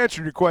 But the answer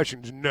to your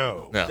question is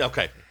no.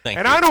 Okay, thank you.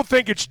 And I don't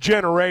think it's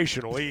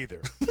generational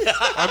either.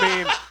 I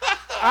mean,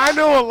 I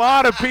know a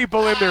lot of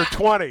people in their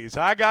 20s.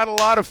 I got a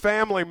lot of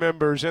family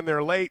members in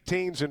their late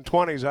teens and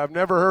 20s. I've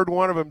never heard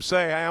one of them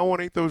say, hey, I want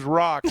to eat those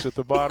rocks at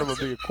the bottom of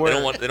the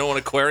aquarium. They don't want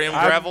aquarium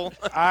gravel?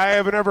 I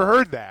haven't ever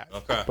heard that.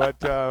 Okay.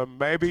 But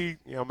maybe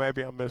I'm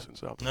missing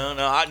something. No,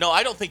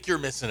 I don't think you're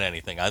missing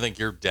anything. I think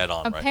you're dead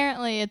on.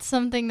 Apparently, it's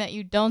something that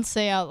you don't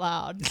say out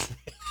loud.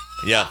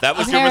 Yeah, that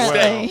was your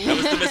mistake. Apparently. That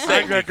was the I mistake.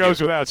 think that goes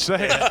without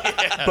saying.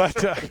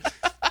 But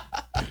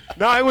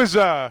no, it was.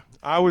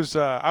 I was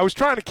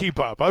trying to keep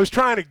up. I was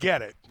trying to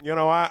get it.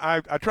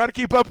 I try to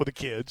keep up with the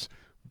kids,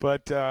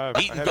 but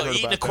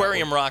eating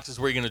aquarium rocks is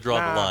where you're going to draw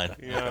the line.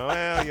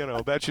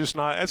 That's just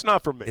not. That's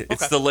not for me.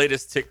 It's the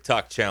latest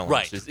TikTok challenge.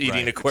 Right, Is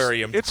eating right.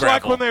 aquarium. It's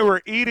gravel. like when they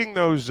were eating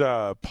those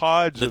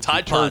pods. The of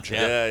Tide Pods,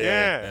 detergent.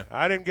 Yeah.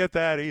 I didn't get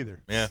that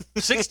either. Yeah.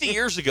 60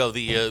 years ago,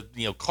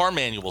 the car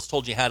manuals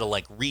told you how to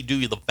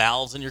redo the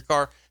valves in your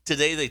car.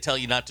 Today they tell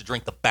you not to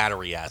drink the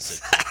battery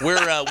acid.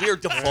 We're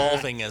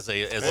devolving as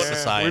a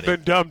society. We've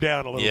been dumbed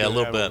down a little bit. Yeah, a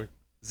little haven't bit.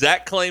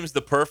 Zach claims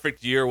the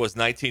perfect year was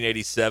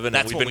 1987,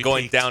 That's and we've when been we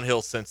going peaked.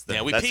 downhill since then.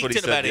 Yeah, we That's peaked what he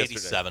in said about yesterday.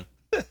 87.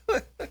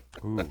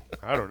 Ooh,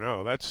 I don't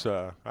know. That's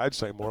I'd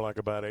say more like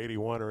about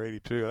 81 or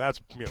 82.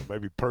 That's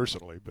maybe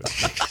personally, but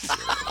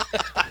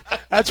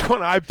that's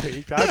when I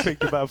peaked. I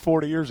peaked about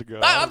 40 years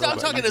ago. I'm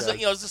talking as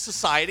a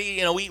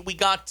society. We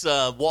got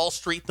Wall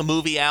Street the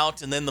movie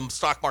out, and then the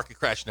stock market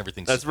crashed and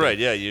everything. That's right.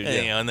 Yeah,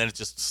 And then it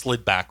just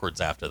slid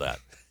backwards after that.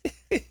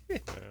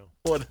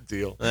 What a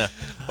deal. Yeah.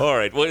 All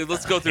right. Well,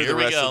 let's go through Here the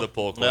we rest go. of the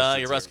poll questions.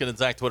 Your Ruskin and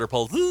Zach Twitter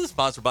poll,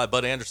 sponsored by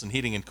Bud Anderson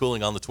Heating and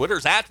Cooling on the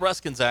Twitters, at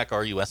Ruskin Zach,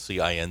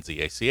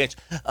 RUSCINZACH.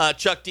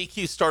 Chuck,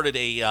 DQ started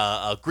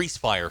a grease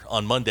fire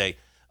on Monday.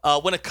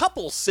 When a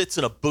couple sits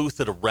in a booth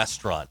at a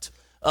restaurant,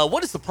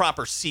 what is the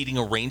proper seating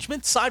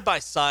arrangement, side by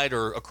side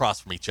or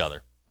across from each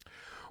other?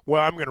 Well,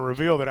 I'm going to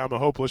reveal that I'm a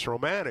hopeless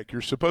romantic.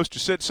 You're supposed to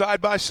sit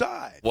side by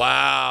side.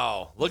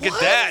 Wow. Look at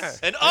that.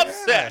 An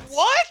upset.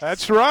 What?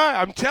 That's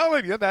right. I'm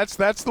telling you, that's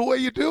the way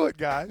you do it,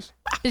 guys.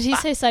 Did he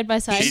say side by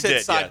side? He He said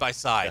did, side yeah. by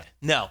side.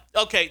 No.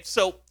 Okay,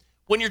 so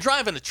when you're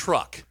driving a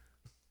truck,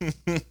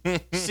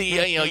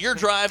 see, you're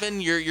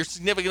driving, your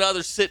significant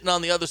other's sitting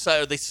on the other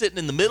side. Are they sitting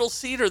in the middle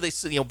seat, or are they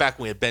sitting, back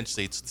when we had bench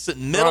seats,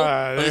 sitting in the middle? Or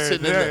are they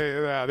sitting in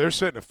the... They're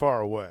sitting far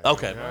away.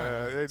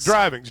 Okay.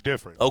 Driving's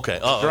different. Okay.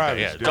 Oh, okay.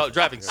 Driving's Yeah. different.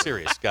 Driving's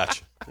serious.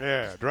 Gotcha.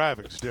 Yeah,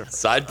 driving's different.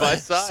 Side by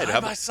side.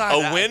 Side by side.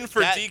 A win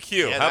for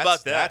DQ. Yeah, How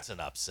about that? That's an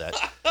upset.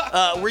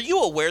 Were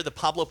you aware that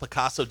Pablo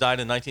Picasso died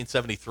in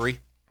 1973?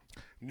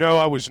 No,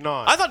 I was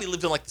not. I thought he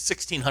lived in the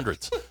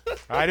 1600s.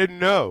 I didn't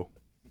know.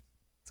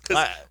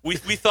 Because we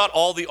thought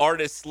all the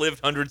artists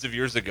lived hundreds of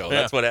years ago.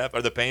 That's what happened.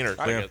 Or the painters.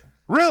 I guess.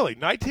 Really?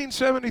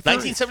 1973?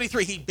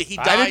 1973. He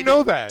died. I didn't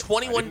know that.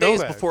 21 I didn't know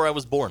days that. before I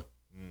was born.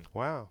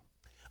 Wow.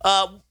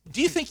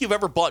 Do you think you've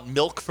ever bought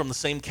milk from the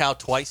same cow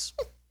twice?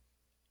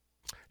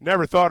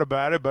 Never thought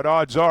about it, but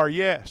odds are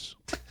yes.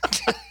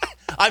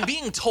 I'm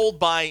being told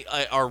by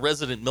our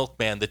resident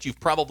milkman that you've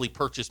probably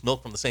purchased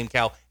milk from the same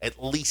cow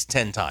at least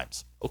 10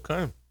 times.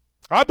 Okay.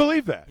 I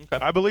believe that. Okay.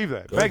 I believe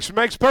that.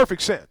 Makes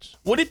perfect sense.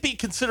 Would it be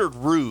considered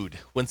rude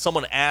when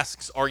someone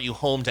asks, "Are you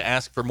home?" to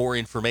ask for more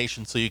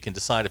information so you can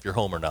decide if you're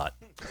home or not?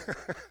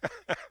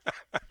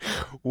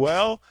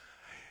 Well,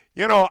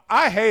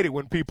 I hate it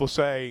when people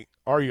say,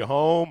 "Are you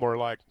home?" or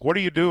like, "What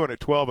are you doing at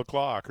 12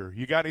 o'clock?" or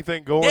 "You got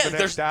anything going the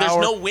next hour?" There's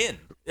no win.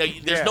 There's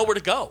Yeah. nowhere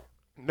to go.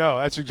 No,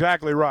 that's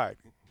exactly right.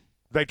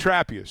 They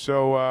trap you.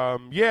 So,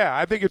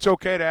 I think it's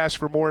okay to ask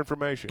for more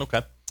information.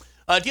 Okay.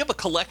 Do you have a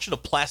collection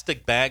of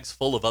plastic bags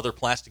full of other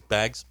plastic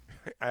bags?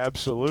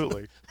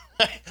 Absolutely.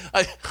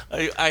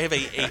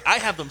 I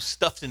have them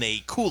stuffed in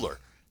a cooler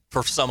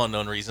for some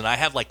unknown reason. I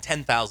have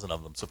 10,000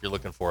 of them. So if you're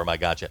looking for them, I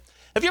got you.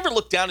 Have you ever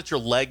looked down at your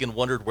leg and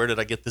wondered, where did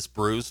I get this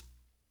bruise?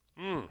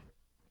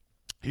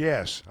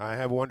 Yes, I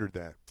have wondered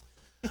that.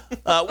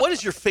 What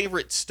is your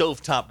favorite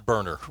stovetop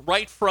burner?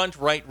 Right front,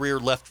 right rear,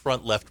 left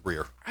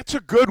rear. That's a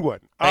good one.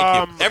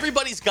 Thank you.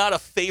 Everybody's got a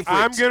favorite.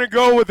 I'm going to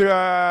go with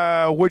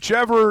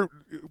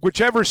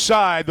whichever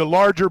side the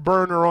larger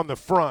burner on the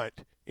front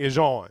is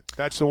on.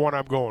 That's the one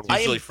I'm going with.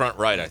 Usually front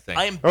right, I think.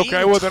 I am being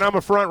Okay, well, then I'm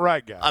a front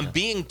right guy. I'm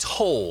being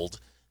told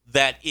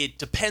that it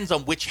depends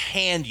on which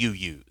hand you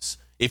use.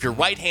 If you're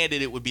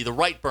right-handed, it would be the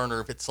right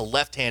burner. If it's the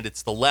left hand,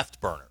 it's the left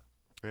burner.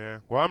 Yeah.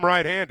 Well, I'm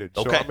right-handed,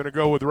 so Okay. I'm going to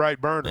go with right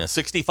burner. Yeah,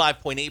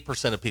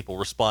 65.8% of people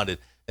responded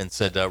and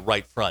said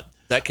right front.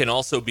 That can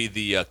also be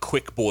the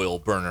quick boil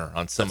burner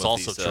on some That's of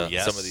also these true,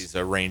 yes. some of these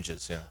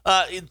ranges.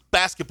 Yeah.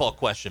 Basketball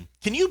question.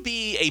 Can you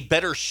be a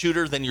better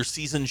shooter than your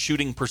season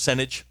shooting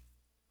percentage?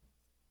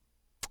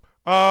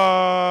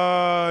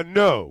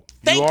 No.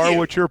 Thank you are you.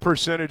 what your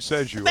percentage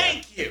says you are.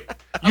 Thank you.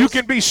 You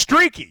can be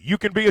streaky. You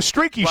can be a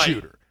streaky Right.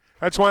 shooter.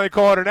 That's why they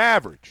call it an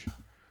average.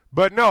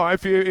 But no,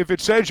 if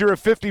it says you're a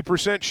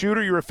 50%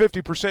 shooter, you're a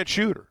 50%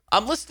 shooter.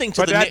 I'm listening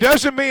to But the that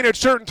doesn't mean at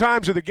certain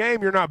times of the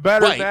game you're not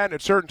better Right. than that, and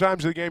at certain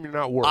times of the game you're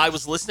not worse. I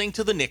was listening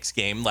to the Knicks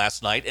game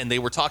last night, and they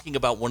were talking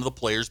about one of the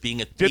players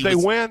being a. Did they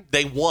win?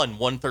 They won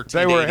 113.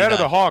 They were ahead of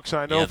 89. the Hawks,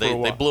 I know, Yeah, for a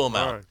while. they blew them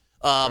All out. right.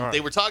 All right. They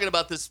were talking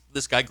about this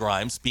guy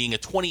Grimes being a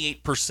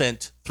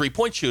 28%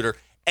 three-point shooter,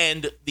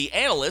 and the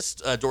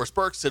analyst Doris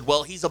Burke said,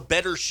 "Well, he's a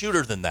better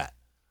shooter than that."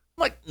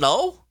 I'm like,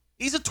 no,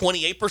 he's a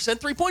 28%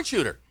 three-point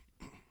shooter.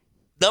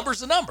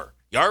 Number's a number.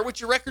 You are what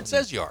your record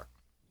says you are.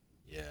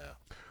 Yeah.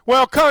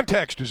 Well,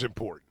 context is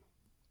important.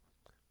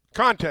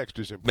 Context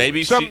is important.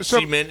 Maybe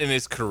she meant in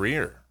his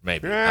career.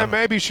 Maybe. Yeah,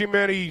 maybe she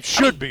meant he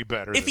should be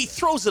better. If than he that.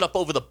 throws it up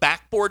over the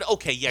backboard,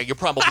 okay, yeah, you're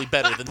probably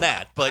better than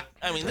that. But,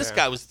 I mean, this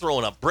guy was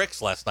throwing up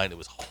bricks last night. It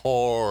was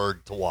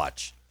hard to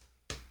watch.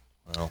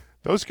 Well,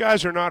 Those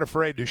guys are not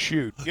afraid to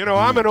shoot. You know,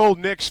 I'm an old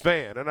Knicks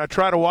fan, and I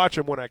try to watch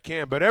them when I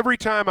can. But every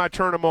time I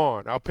turn them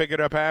on, I'll pick it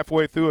up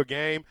halfway through a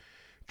game.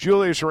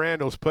 Julius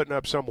Randle's putting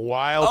up some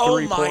wild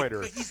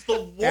three-pointer. He's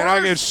the worst. And I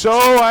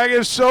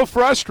get so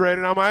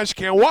frustrated. I just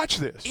can't watch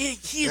this. He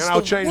is and I'll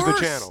the change worst.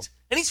 the channel.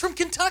 And he's from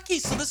Kentucky,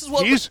 so this is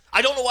what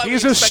I don't know why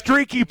he's we a expect.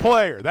 streaky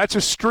player. That's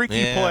a streaky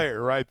Yeah.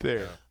 player right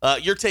there.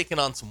 You're taking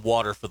on some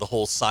water for the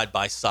whole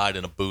side-by-side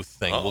in a booth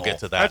thing. We'll get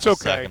to that That's in a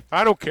okay. second.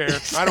 I don't care.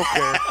 I don't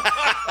care.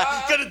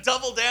 You're going to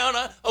double down?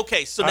 Huh?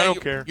 Okay, so I now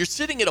don't care. you're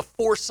sitting at a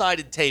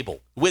four-sided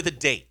table with a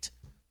date.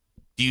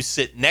 Do you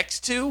sit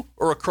next to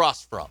or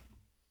across from?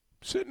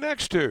 Sit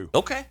next to.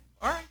 Okay,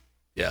 all right.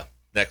 Yeah.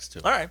 Next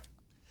to. All right.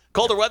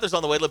 Colder weather's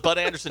on the way. Let Bud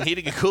Anderson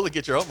Heating and Cooling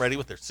get your home ready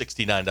with their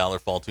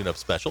 $69 fall tune-up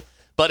special.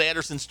 Bud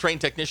Anderson's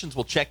trained technicians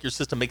will check your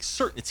system, make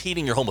certain it's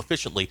heating your home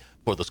efficiently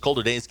before those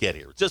colder days get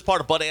here. It's just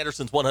part of Bud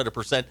Anderson's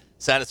 100%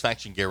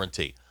 satisfaction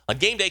guarantee. On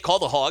game day, call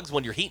the Hogs.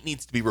 When your heat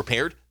needs to be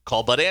repaired,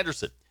 call Bud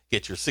Anderson.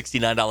 Get your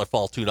 $69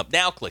 fall tune-up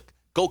now. Click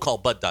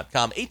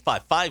GoCallBud.com,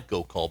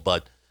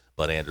 855-GO-CALL-BUD.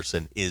 Bud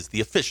Anderson is the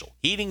official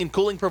heating and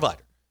cooling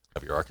provider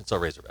of your Arkansas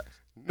Razorbacks.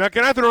 Now,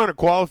 can I throw in a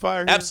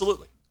qualifier here?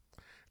 Absolutely.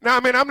 Now, I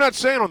mean, I'm not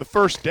saying on the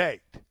first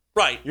date.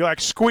 Right. You like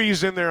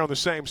squeeze in there on the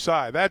same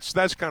side. That's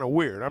kind of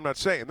weird. I'm not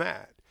saying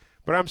that.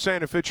 But I'm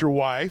saying if it's your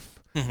wife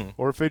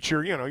or if it's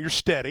your, you're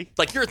steady.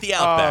 Like you're at the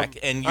Outback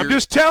and you're I'm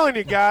just telling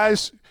you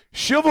guys,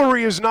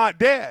 chivalry is not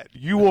dead.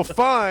 You will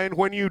find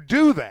when you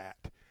do that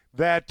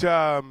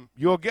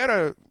you'll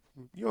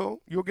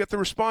get the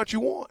response you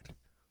want.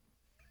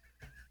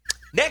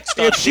 next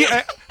If she,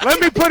 let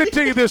me put it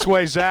to you this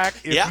way, Zach.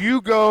 If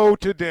you go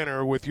to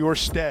dinner with your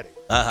steady,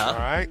 all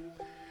right,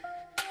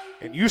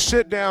 and you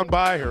sit down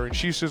by her and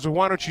she says, well,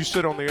 why don't you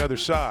sit on the other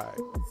side?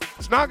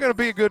 It's not going to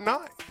be a good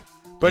night.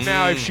 But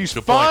now if she's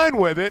fine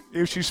with it,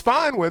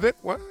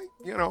 well,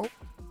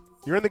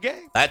 you're in the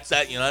game. That's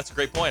a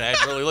great point. I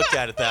hadn't really looked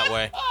at it that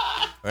way.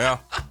 Yeah.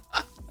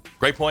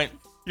 Great point.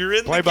 You're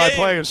in the game.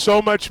 Play-by-play is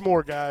so much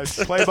more, guys.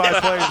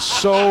 Play-by-play is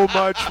so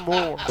much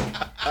more.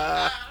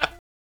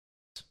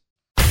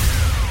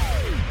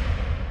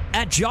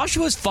 At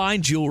Joshua's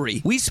Fine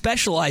Jewelry, we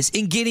specialize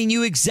in getting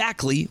you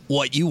exactly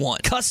what you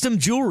want. Custom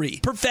jewelry,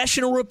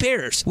 professional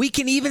repairs. We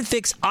can even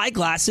fix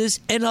eyeglasses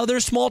and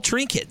other small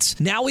trinkets.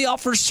 Now we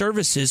offer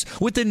services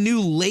with a new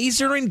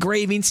laser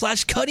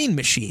engraving/cutting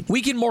machine.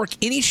 We can mark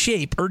any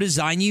shape or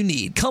design you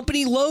need.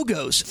 Company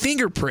logos,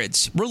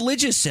 fingerprints,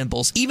 religious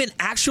symbols, even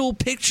actual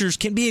pictures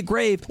can be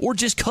engraved or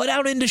just cut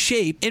out into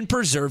shape and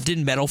preserved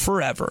in metal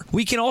forever.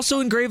 We can also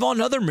engrave on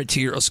other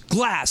materials,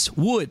 glass,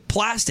 wood,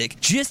 plastic.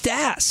 Just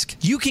ask.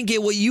 You can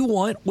get what you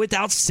want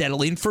without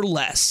settling for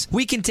less.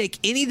 We can take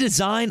any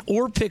design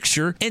or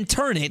picture and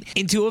turn it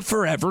into a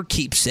forever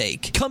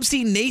keepsake. Come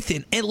see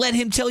Nathan and let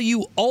him tell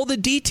you all the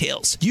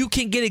details. You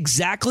can get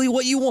exactly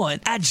what you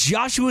want at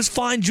Joshua's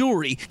Fine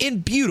Jewelry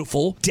in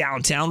beautiful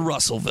downtown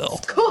Russellville.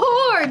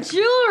 Core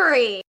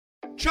jewelry.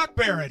 Chuck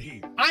Barrett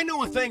here. I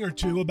know a thing or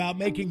two about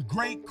making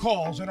great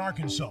calls in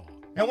Arkansas.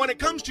 And when it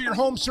comes to your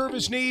home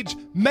service needs,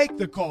 make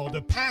the call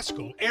to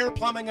Paschal Air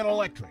Plumbing and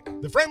Electric.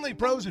 The friendly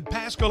pros at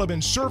Paschal have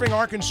been serving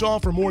Arkansas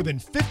for more than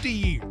 50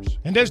 years.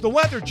 And as the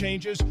weather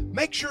changes,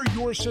 make sure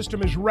your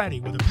system is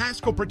ready with a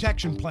Paschal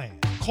protection plan.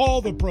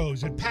 Call the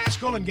pros at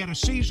Paschal and get a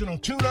seasonal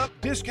tune-up,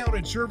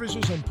 discounted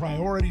services, and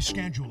priority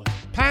scheduling.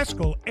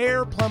 Paschal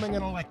Air Plumbing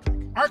and Electric.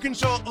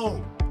 Arkansas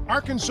owned.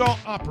 Arkansas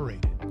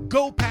operated.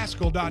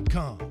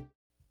 GoPaschal.com.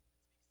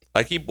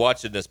 I keep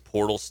watching this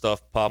portal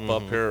stuff pop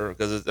up here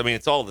because,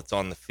 it's all that's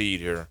on the feed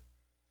here,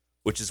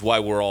 which is why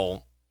we're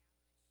all,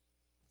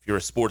 if you're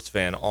a sports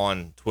fan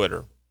on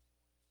Twitter,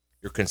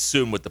 you're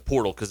consumed with the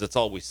portal because it's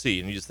all we see.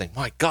 And you just think,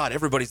 my God,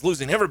 everybody's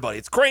losing everybody.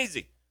 It's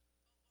crazy.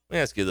 Let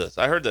me ask you this.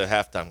 I heard the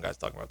halftime guys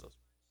talking about this.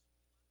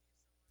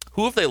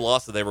 Who have they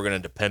lost that they were going to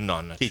depend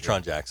on?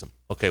 Keytron Jackson.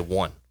 Okay,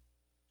 one.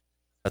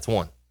 That's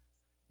one.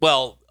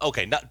 Well,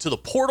 okay, not to the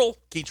portal,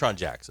 Keytron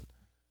Jackson.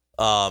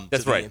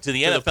 That's right. To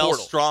the To the NFL,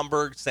 portal.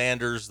 Stromberg,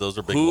 Sanders, those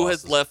are big Who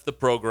losses. has left the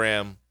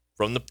program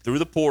through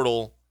the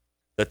portal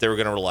that they were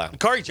going to rely on?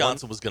 Kari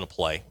Johnson was going to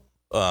play.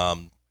 He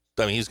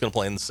was going to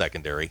play in the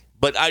secondary.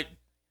 But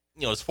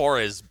as far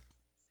as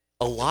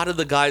a lot of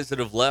the guys that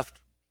have left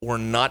were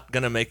not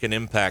going to make an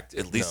impact,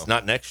 at least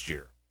not next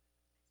year.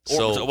 they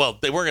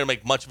weren't going to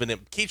make much of an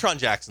impact. Keytron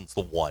Jackson's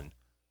the one.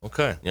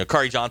 Okay.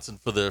 Kari Johnson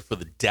for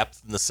the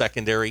depth in the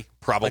secondary,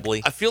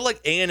 probably. I feel like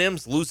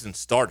A&M's losing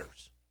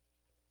starters.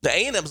 The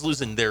A&M's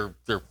losing their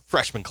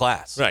freshman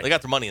class. Right. They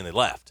got their money and they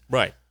left.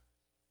 Right.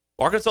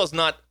 Arkansas's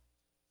not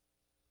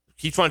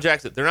Keytron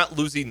Jackson. They're not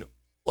losing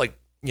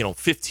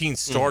 15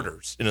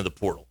 starters into the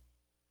portal.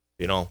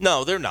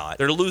 No, they're not.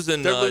 They're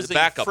losing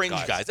backup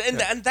fringe guys.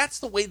 And that's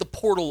the way the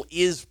portal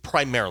is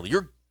primarily.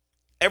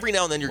 Every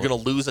now and then you're going to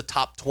lose a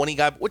top 20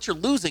 guy, but what you're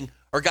losing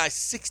are guys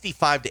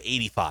 65 to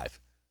 85.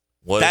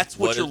 That's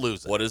what you're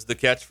losing. What is the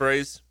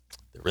catchphrase?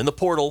 They're in the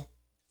portal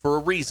for a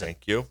reason.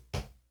 Thank you.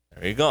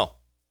 There you go.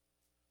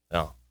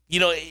 Yeah.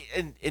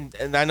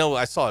 And I know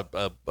I saw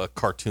a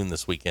cartoon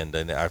this weekend,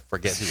 and I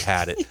forget who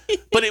had it,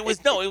 but it was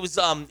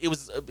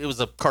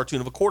a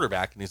cartoon of a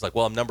quarterback, and he's like,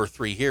 "Well, I'm number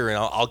 3 here, and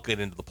I'll get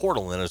into the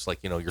portal." And it's like,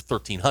 you're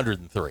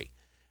 1,303,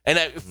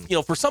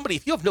 and for somebody,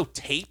 if you have no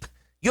tape,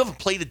 you haven't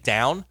played it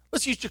down.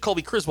 Let's use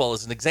Jacoby Criswell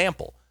as an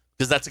example,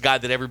 because that's a guy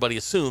that everybody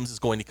assumes is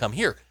going to come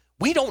here.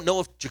 We don't know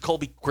if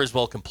Jacoby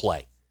Criswell can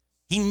play.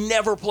 He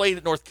never played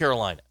at North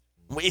Carolina.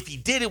 If he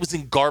did, it was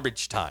in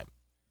garbage time.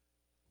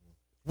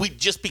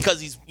 Just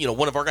because he's,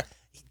 one of our guys.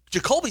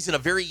 Jacoby's in a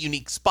very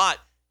unique spot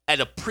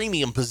at a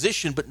premium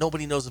position, but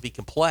nobody knows if he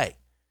can play.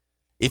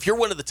 If you're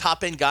one of the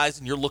top end guys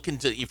and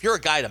if you're a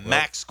guy at a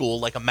MAC school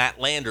like a Matt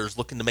Landers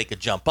looking to make a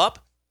jump up,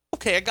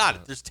 okay, I got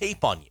it. There's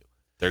tape on you.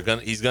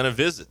 He's gonna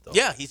visit though.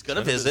 Yeah, he's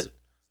gonna visit.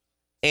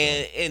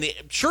 And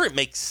sure, it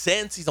makes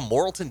sense. He's a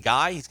Morrilton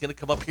guy. He's gonna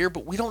come up here,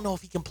 but we don't know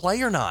if he can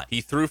play or not. He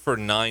threw for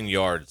 9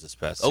 yards this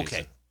past season.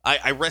 Okay,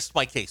 I rest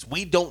my case.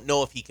 We don't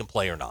know if he can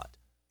play or not.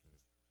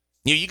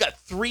 You got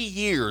 3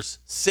 years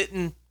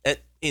sitting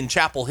in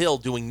Chapel Hill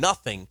doing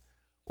nothing,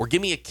 or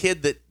give me a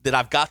kid that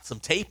I've got some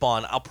tape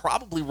on. I'll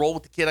probably roll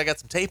with the kid I got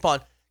some tape on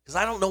because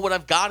I don't know what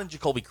I've got in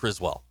Jacoby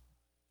Criswell.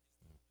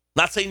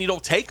 Not saying you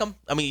don't take him.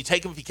 I mean, you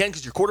take him if you can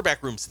because your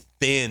quarterback room's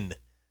thin.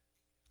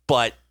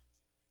 But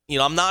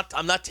I'm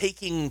not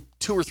taking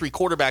 2 or 3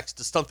 quarterbacks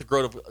to stunt the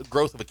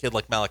growth of a kid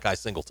like Malachi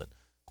Singleton.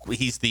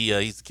 He's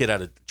the kid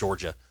out of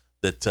Georgia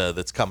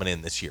that's coming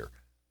in this year.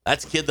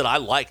 That's a kid that I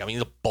like. I mean,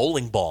 he's a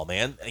bowling ball,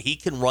 man. He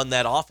can run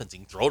that offense. He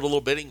can throw it a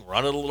little bit. He can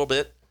run it a little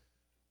bit.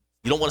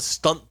 You don't want to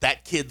stunt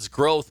that kid's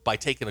growth by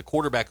taking a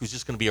quarterback who's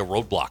just going to be a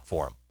roadblock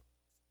for him.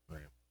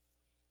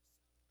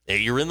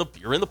 Right. You're in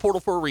the portal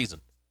for a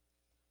reason.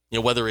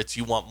 Whether it's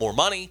you want more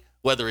money,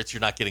 whether it's you're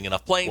not getting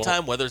enough playing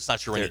time, whether it's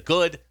not you're any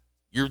good,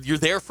 you're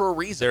there for a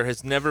reason. There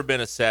has never been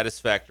a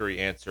satisfactory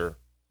answer.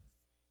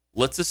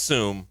 Let's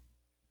assume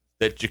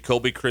that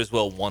Jacoby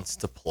Criswell wants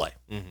to play.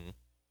 Mm-hmm.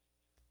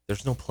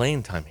 There's no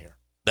playing time here.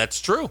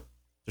 That's true.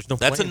 There's no.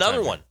 That's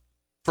another one.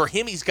 For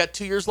him, he's got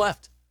 2 years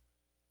left.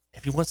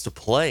 If he wants to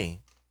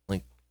play,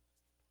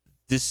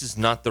 this is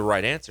not the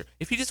right answer.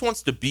 If he just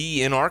wants to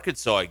be in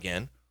Arkansas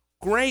again,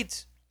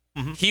 great.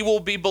 Mm-hmm. He will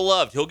be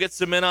beloved. He'll get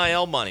some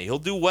NIL money. He'll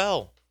do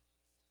well.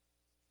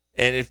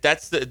 And if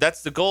that's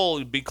the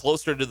goal, be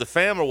closer to the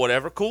fam or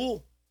whatever,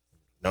 cool.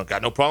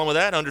 Got no problem with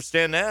that.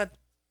 Understand that.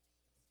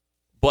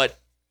 But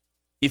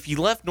if he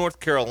left North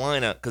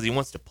Carolina because he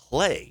wants to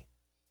play,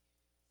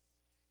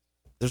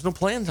 there's no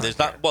plans on it.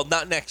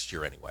 Not next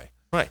year anyway.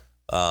 Right.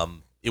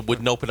 It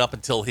wouldn't open up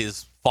until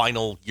his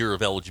final year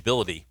of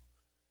eligibility.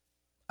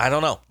 I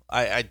don't know.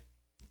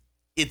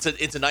 It's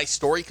a nice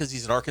story because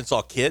he's an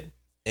Arkansas kid.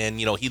 And,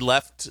 he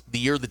left the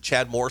year that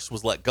Chad Morris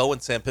was let go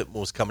and Sam Pittman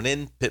was coming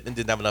in. Pittman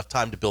didn't have enough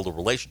time to build a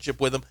relationship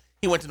with him.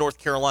 He went to North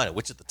Carolina,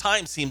 which at the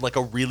time seemed like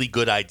a really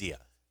good idea.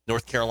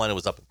 North Carolina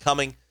was up and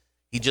coming.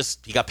 He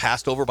got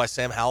passed over by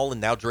Sam Howell and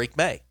now Drake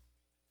May.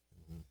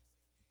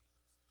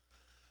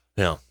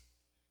 Yeah.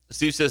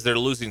 Steve says they're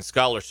losing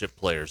scholarship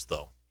players,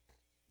 though.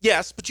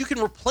 Yes, but you can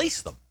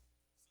replace them.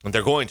 And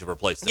they're going to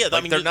replace them. Yeah,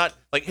 they're not.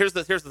 Here's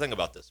the thing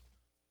about this.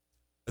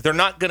 They're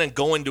not going to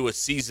go into a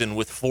season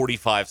with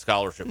 45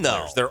 scholarship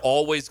players. They're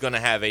always going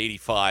to have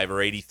 85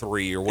 or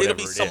 83 or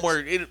whatever.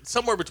 It'll be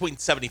somewhere between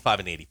 75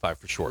 and 85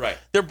 for sure. Right.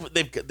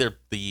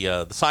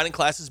 The signing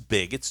class is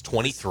big. It's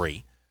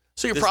 23.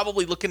 So you're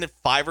probably looking at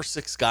 5 or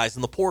 6 guys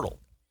in the portal.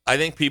 I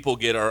think people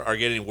are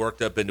getting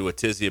worked up into a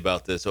tizzy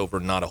about this over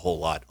not a whole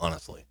lot,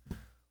 honestly.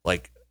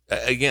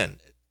 Again,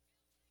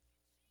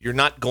 you're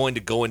not going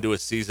to go into a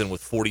season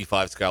with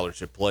 45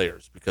 scholarship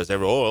players because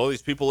all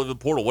these people live in the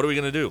portal. What are we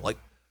going to do?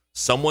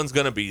 Someone's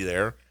going to be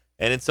there.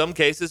 And in some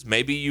cases,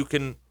 maybe you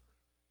can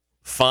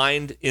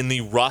find in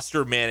the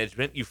roster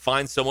management, you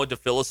find someone to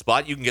fill a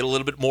spot you can get a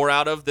little bit more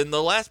out of than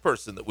the last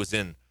person that was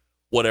in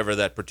whatever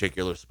that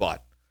particular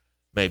spot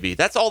may be.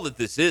 That's all that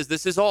this is.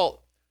 This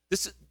whole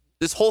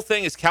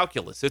thing is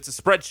calculus. It's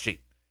a spreadsheet.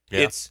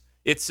 Yeah.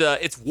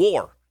 It's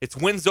war. It's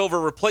wins over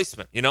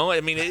replacement. You know,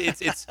 I mean,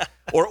 it's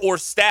or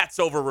stats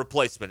over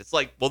replacement. It's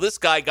like, well, this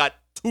guy got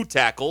 2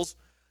 tackles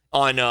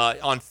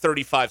on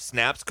 35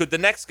 snaps. Could the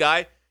next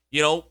guy,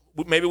 you know,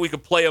 maybe we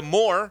could play him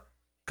more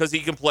because he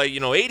can play,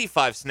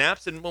 85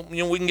 snaps, and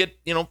we can get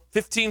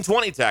 15,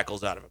 20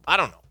 tackles out of him. I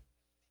don't know.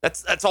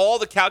 That's all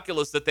the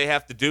calculus that they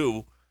have to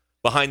do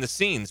behind the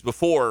scenes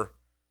before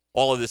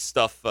all of this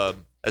stuff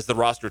as the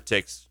roster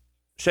takes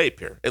shape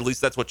here. At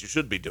least that's what you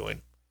should be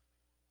doing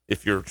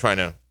if you're trying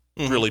to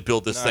really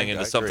build this thing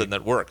into something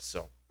that works.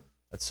 So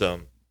that's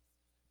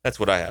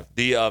what I have.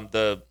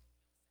 The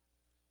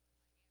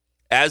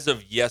as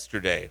of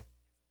yesterday,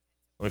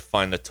 let me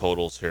find the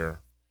totals here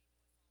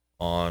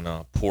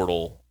on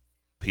portal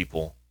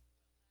people.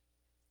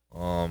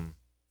 Let's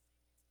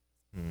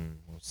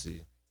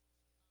see.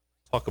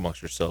 Talk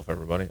amongst yourself,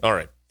 everybody. All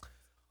right.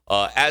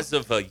 As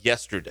of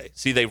yesterday,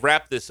 see, they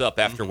wrap this up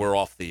after we're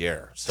off the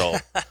air, so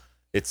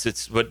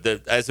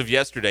as of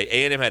yesterday,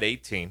 A&M had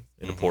 18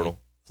 in the portal,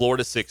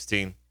 Florida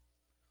 16,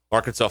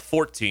 Arkansas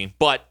 14,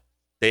 but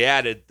they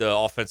added the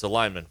offensive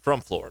lineman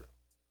from Florida,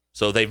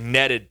 so they've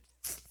netted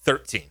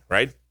 13,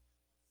 right?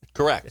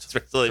 Correct.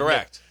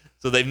 Correct.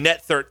 So they've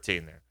net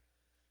 13 there.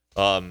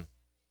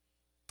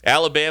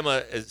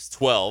 Alabama is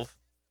 12.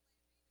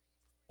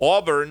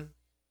 Auburn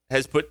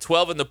has put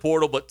 12 in the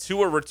portal, but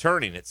 2 are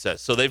returning, it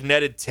says. So they've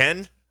netted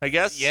 10, I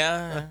guess?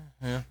 Yeah.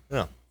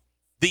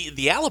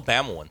 The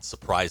Alabama one's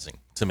surprising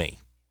to me.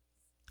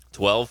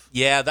 12?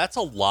 Yeah, that's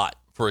a lot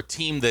for a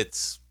team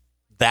that's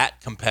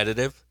that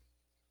competitive.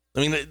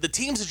 I mean, the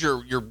teams that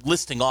you're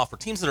listing off are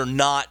teams that are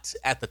not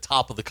at the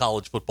top of the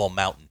college football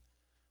mountain.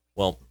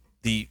 Well,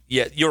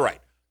 you're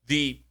right.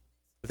 The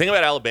thing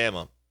about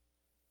Alabama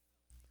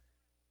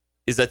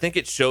is I think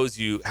it shows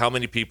you how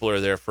many people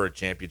are there for a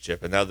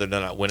championship, and now they're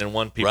not winning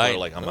one. People are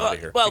like, I'm out of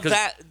here. Well,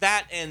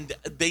 that and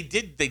they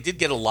did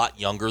get a lot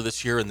younger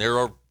this year, and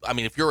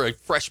if you're a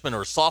freshman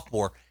or a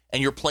sophomore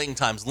and your playing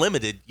time's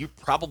limited, you're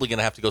probably going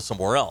to have to go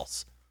somewhere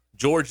else.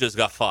 Georgia's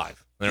got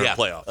 5. They're in the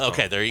playoffs.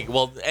 Okay, there you go.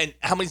 Well, and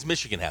how many does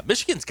Michigan have?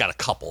 Michigan's got a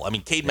couple. I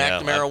mean, Cade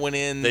McNamara went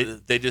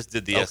in. They just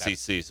did the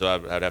SEC, so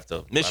I'd have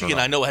to. Michigan,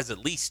 I know, has at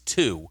least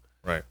 2.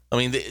 Right. I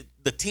mean,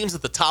 the teams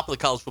at the top of the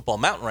college football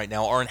mountain right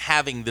now aren't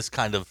having this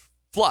kind of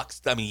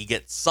flux. I mean, you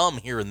get some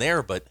here and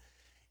there, but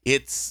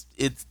it's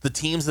the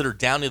teams that are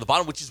down near the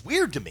bottom, which is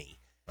weird to me.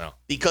 Well,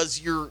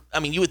 because you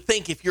would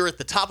think if you're at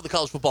the top of the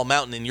college football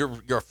mountain and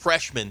you're a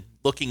freshman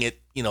looking at,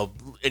 and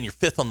you're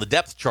 5th on the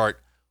depth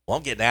chart, well,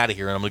 I'm getting out of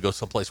here and I'm going to go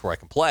someplace where I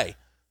can play.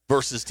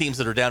 Versus teams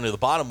that are down near the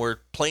bottom where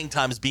playing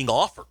time is being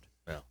offered.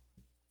 Yeah.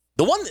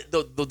 The one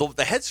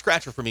the head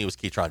scratcher for me was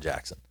Ketron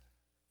Jackson.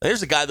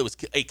 There's a guy that was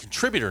a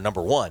contributor,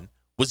 number one,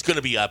 was going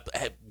to be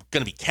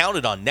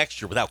counted on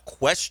next year without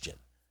question.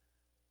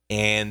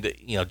 And,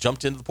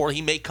 jumped into the portal.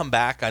 He may come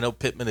back. I know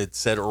Pittman had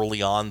said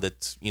early on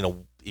that,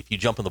 if you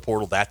jump in the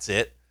portal, that's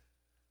it.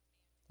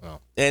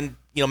 Well, and,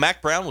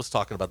 Mac Brown was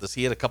talking about this.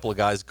 He had a couple of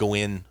guys go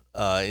in,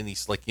 and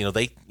he's like,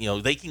 they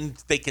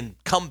can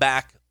come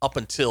back up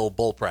until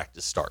bowl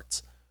practice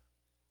starts.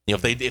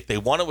 If they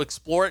want to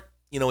explore it,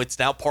 it's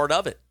now part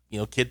of it.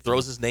 Kid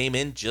throws his name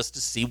in just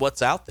to see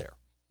what's out there.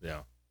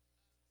 Yeah.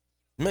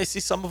 You may see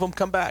some of them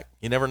come back.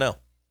 You never know.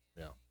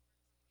 Yeah.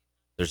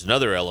 There's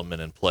another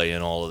element in play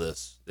in all of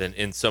this,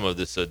 in some of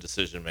this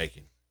decision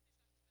making.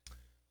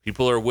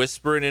 People are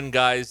whispering in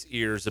guys'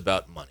 ears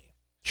about money.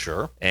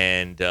 Sure.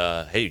 And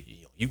hey,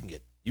 you can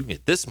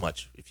get this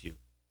much if you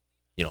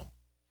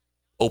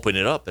open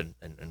it up and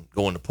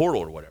go in the portal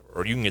or whatever,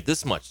 or you can get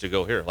this much to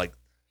go here. Like,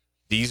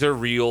 these are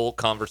real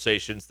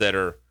conversations that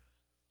are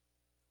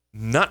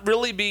not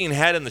really being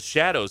had in the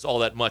shadows all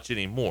that much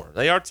anymore.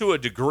 They are to a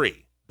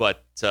degree,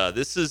 but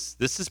this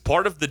is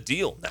part of the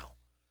deal now.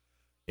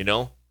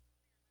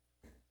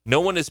 No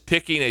one is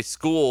picking a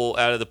school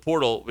out of the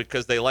portal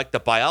because they like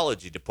the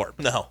biology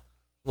department. No,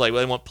 like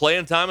they want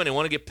playing time and they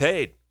want to get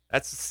paid.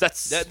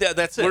 That's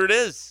it. What it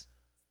is.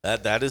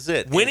 That is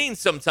it. Winning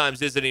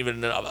sometimes isn't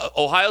even.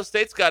 Ohio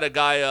State's got a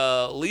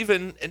guy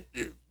leaving, and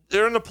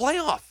they're in the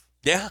playoff.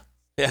 Yeah.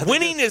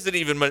 Winning isn't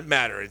even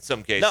matter in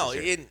some cases. No,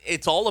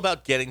 it's all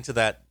about getting to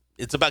that.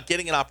 It's about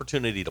getting an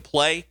opportunity to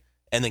play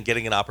and then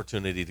getting an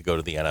opportunity to go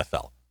to the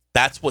NFL.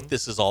 That's what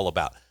this is all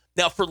about.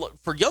 Now,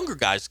 for younger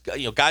guys,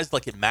 guys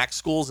like at MAC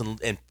schools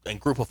and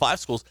Group of 5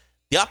 schools,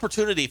 the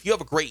opportunity, if you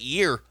have a great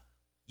year,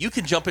 you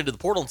can jump into the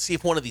portal and see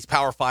if one of these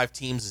Power 5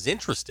 teams is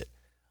interested.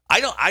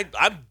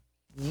 I'm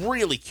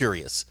really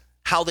curious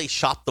how they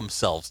shop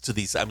themselves to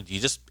these. I mean, do you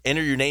just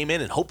enter your name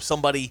in and hope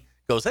somebody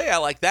goes, hey, I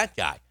like that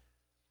guy?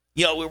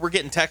 We're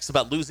getting texts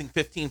about losing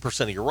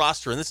 15% of your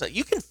roster and this.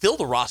 You can fill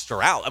the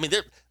roster out. I mean,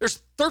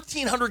 there's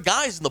 1,300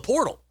 guys in the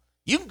portal.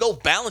 You can go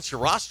balance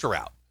your roster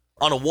out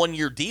on a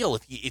 1-year deal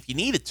if you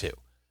needed to.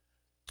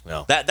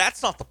 No.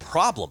 That's not the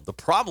problem. The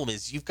problem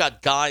is you've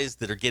got guys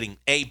that are getting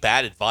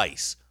bad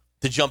advice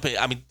to jump in.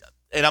 I mean,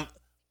 and I'm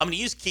going to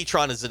use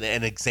Ketron as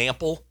an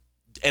example,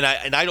 and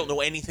I don't know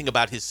anything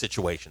about his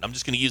situation. I'm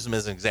just going to use him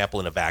as an example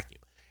in a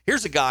vacuum.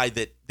 Here's a guy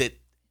that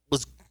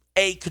was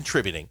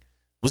contributing,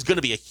 was going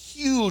to be a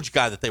huge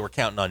guy that they were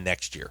counting on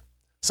next year.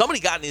 Somebody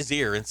got in his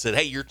ear and said,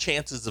 hey, your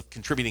chances of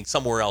contributing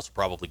somewhere else are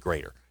probably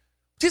greater.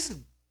 Which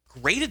isn't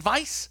great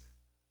advice.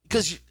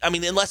 Because, I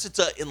mean,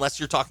 unless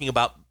you're talking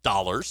about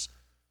dollars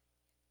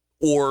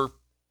or,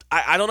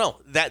 I don't know.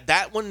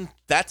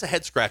 That's a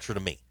head scratcher to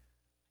me.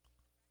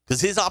 Because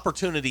his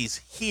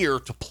opportunities here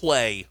to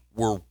play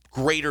were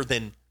greater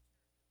than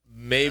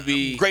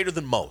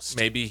most.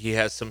 Maybe he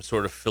has some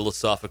sort of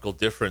philosophical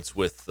difference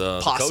with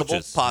coaches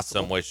in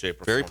some way,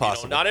 shape, or Very form.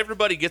 possible. Not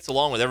everybody gets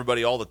along with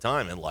everybody all the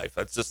time in life.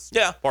 That's just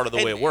part of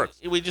the way it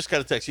works. We just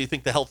got a text. You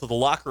think the health of the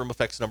locker room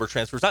affects the number of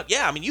transfers?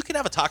 Yeah, I mean, you can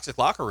have a toxic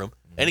locker room,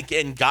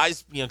 and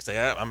guys, say,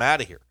 I'm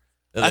out of here.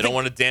 And they don't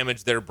want to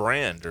damage their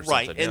brand or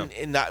something. Right,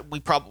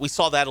 and we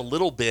saw that a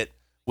little bit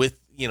with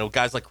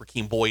guys like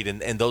Rakeem Boyd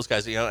and those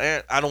guys.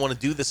 I don't want to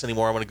do this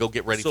anymore. I want to go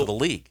get ready for the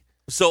league.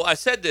 So I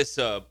said this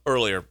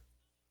earlier,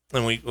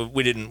 and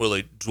we didn't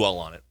really dwell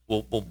on it.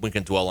 We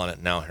can dwell on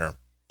it now here,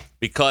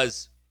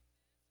 because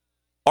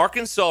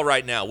Arkansas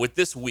right now with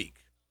this week,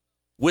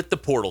 with the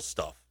portal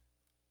stuff,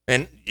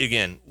 and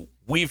again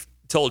we've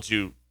told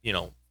you,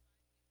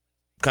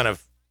 kind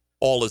of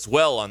all is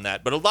well on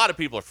that, but a lot of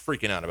people are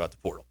freaking out about the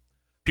portal.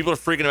 People are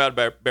freaking out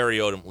about Barry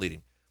Odom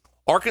leading.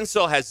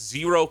 Arkansas has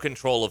zero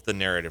control of the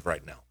narrative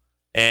right now.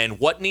 And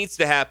what needs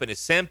to happen is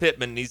Sam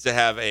Pittman needs to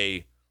have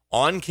a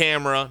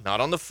on-camera, not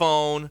on the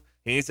phone.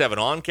 He needs to have an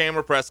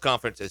on-camera press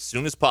conference as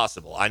soon as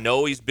possible. I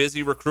know he's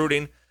busy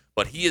recruiting,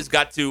 but he's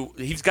got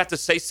to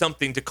say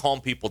something to calm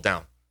people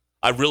down.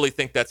 I really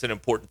think that's an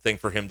important thing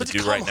for him to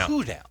do right now.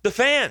 Who down? The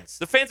fans.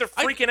 The fans are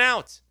freaking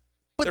out.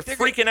 They're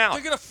freaking out.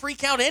 They're going to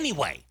freak out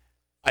anyway.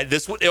 I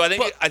think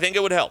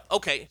it would help.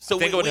 Okay, so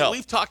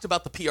we've talked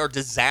about the PR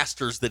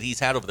disasters that he's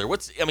had over there.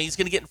 He's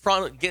going to get in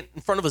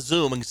front of a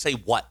Zoom and say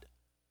what?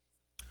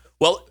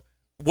 Well,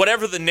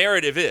 whatever the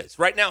narrative is.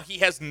 Right now, he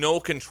has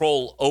no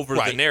control over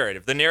the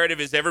narrative. The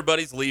narrative is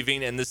everybody's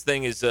leaving, and this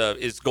thing is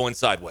going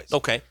sideways.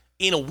 Okay.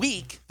 In a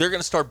week, they're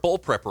going to start bowl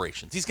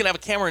preparations. He's going to have a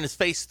camera in his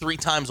face 3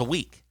 times a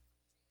week.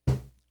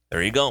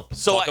 There you go.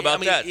 So Talk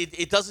about that.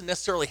 It doesn't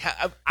necessarily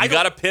have. You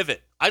got to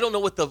pivot. I don't know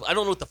what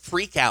the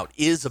freak out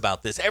is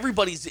about this.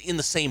 Everybody's in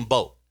the same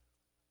boat.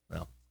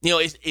 Well,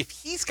 if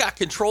he's got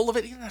control of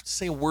it, he doesn't have to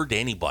say a word to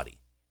anybody.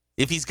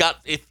 If he's got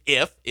if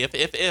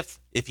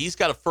he's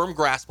got a firm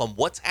grasp on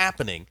what's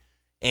happening,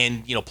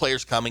 and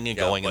players coming and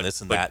going and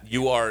this and that,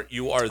 you are.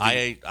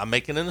 I'm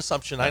making an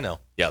assumption. I know.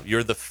 Yeah,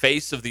 you're the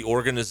face of the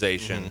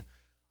organization.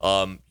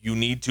 Mm-hmm. You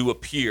need to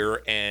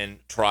appear and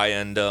try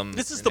and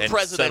this is the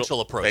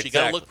presidential approach. Exactly.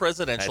 You got to look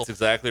presidential. That's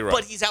exactly right.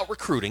 But he's out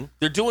recruiting.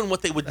 They're doing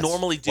what they would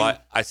normally do. Why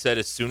I said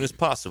as soon as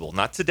possible,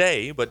 not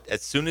today, but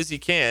as soon as he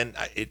can.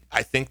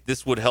 I think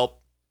this would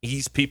help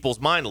ease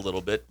people's mind a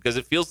little bit, because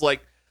it feels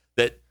like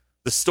that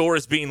the store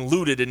is being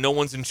looted and no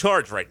one's in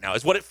charge right now.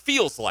 Is what it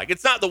feels like.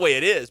 It's not the way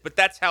it is, but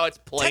that's how it's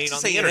playing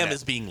Texas on the internet. A&M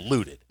is being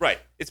looted. Right.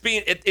 It's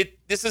being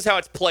this is how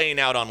it's playing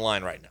out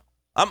online right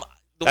now.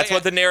 That's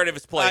what the narrative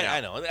is playing out. I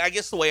know. I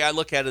guess the way I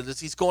look at it is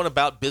he's going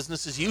about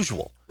business as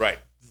usual. Right.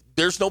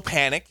 There's no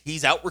panic.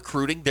 He's out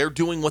recruiting. They're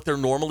doing what they're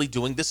normally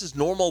doing. This is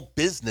normal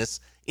business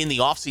in the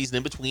offseason,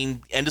 in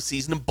between end of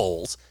season and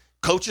bowls.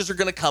 Coaches are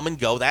going to come and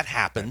go. That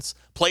happens.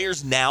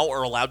 Players now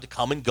are allowed to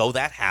come and go.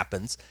 That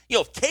happens.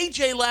 If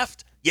KJ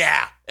left,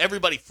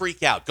 everybody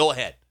freak out. Go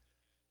ahead.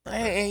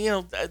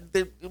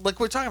 Like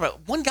we're talking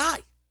about, one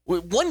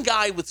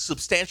guy with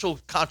substantial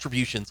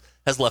contributions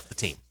has left the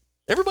team.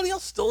 Everybody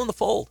else still in the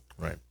fold.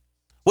 Right.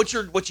 What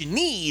you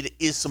need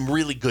is some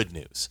really good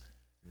news.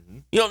 Mm-hmm.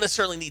 You don't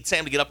necessarily need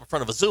Sam to get up in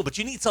front of a Zoom, but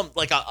you need some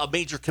like a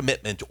major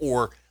commitment,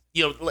 or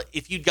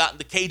if you'd gotten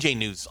the KJ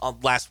news on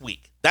last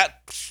week,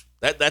 that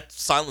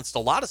silenced a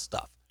lot of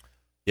stuff.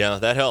 Yeah,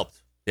 that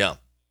helped. Yeah.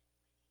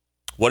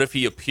 What if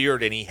he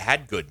appeared and he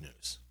had good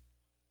news?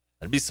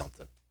 That'd be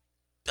something.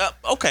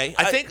 Okay.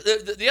 I think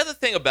the other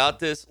thing about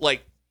this,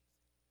 like,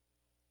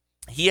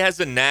 he has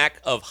a knack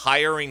of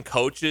hiring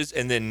coaches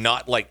and then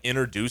not like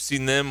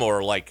introducing them,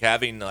 or like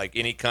having like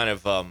any kind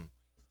of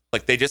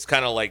like they just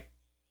kind of like,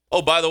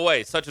 oh, by the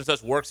way, such and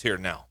such works here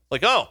now.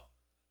 Like, oh,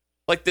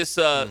 like this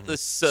strength and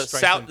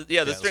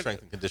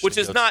conditioning, which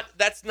is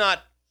that's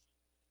not.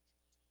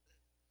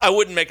 I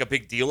wouldn't make a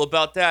big deal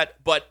about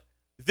that, but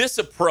this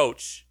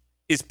approach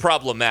is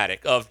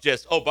problematic. Of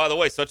just, oh, by the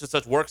way, such and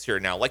such works here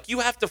now. Like, you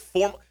have to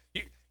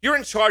you're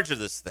in charge of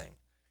this thing.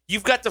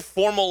 You've got to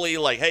formally,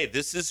 like, hey,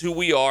 this is who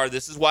we are.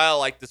 This is why I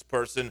like this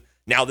person.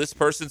 Now this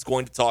person's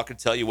going to talk and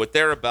tell you what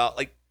they're about.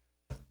 Like,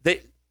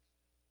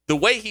 the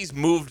way he's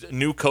moved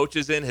new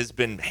coaches in has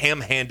been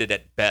ham-handed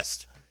at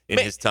best in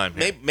his time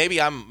here.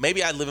 Maybe I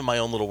live in my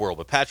own little world,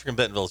 but Patrick in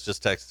Bentonville has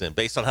just texted in.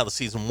 Based on how the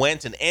season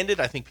went and ended,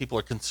 I think people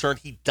are concerned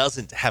he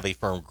doesn't have a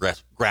firm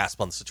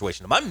grasp on the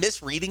situation. Am I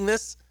misreading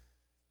this?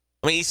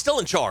 I mean, he's still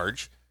in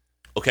charge.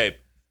 Okay.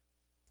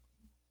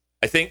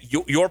 I think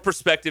your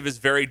perspective is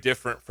very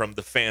different from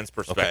the fans'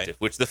 perspective,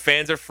 which the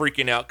fans are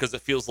freaking out because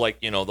it feels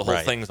like, the whole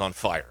thing's on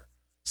fire.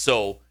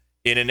 So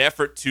in an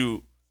effort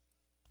to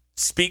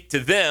speak to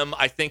them,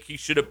 I think he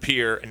should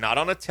appear, and not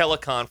on a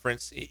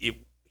teleconference,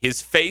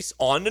 his face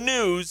on the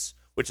news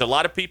which a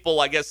lot of people,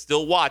 I guess,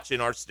 still watch in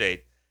our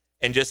state,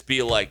 and just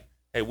be like,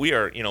 hey,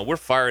 we're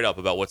fired up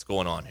about what's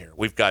going on here.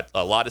 We've got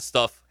a lot of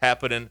stuff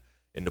happening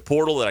in the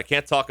portal that I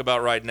can't talk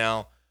about right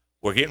now.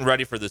 We're getting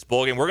ready for this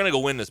bowl game. We're going to go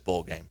win this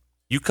bowl game.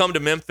 You come to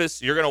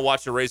Memphis, you're going to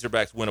watch the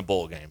Razorbacks win a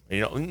bowl game.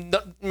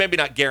 Maybe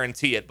not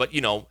guarantee it, but,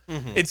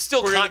 it's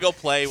still we're going to go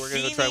play. We're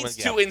going to try to win. He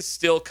needs to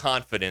instill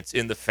confidence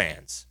in the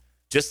fans,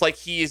 just like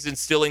he is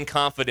instilling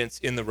confidence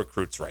in the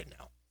recruits right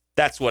now.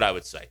 That's what I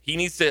would say. He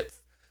needs to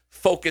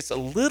focus a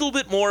little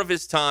bit more of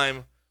his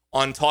time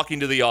on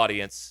talking to the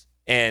audience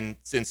and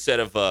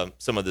instead of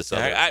some of this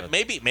other.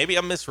 Maybe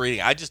I'm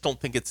misreading. I just don't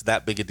think it's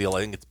that big a deal.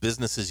 I think it's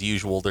business as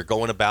usual. They're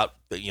going about,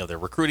 they're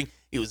recruiting.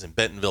 He was in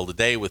Bentonville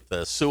today with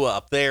Sua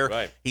up there.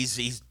 Right.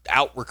 He's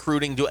out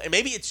recruiting.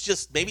 Maybe it's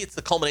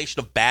the culmination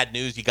of bad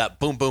news. You got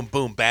boom, boom,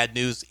 boom, bad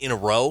news in a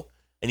row,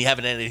 and you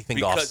haven't had anything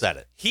to offset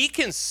it. He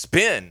can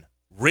spin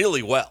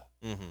really well.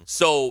 Mm-hmm.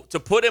 So to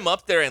put him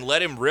up there and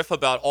let him riff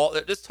about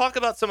just talk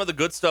about some of the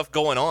good stuff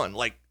going on.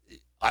 Like,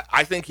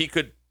 I think he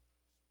could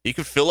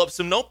fill up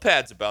some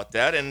notepads about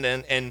that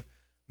and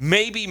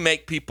maybe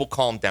make people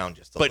calm down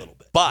just a little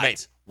bit. But maybe.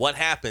 What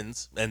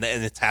happens, and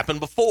it's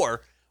happened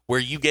before, where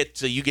you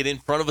get in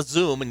front of a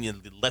Zoom and you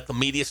let the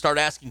media start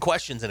asking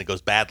questions and it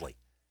goes badly.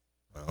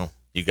 Well,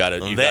 you gotta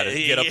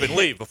get up and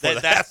leave before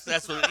that's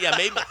what. Yeah,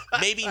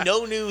 maybe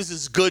no news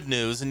is good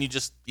news, and you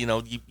just you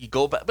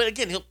go back. But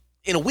again,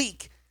 in a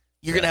week.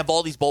 You're going to have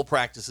all these bowl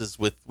practices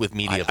with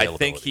media availabilities. I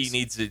think he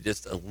needs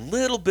just a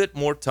little bit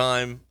more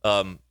time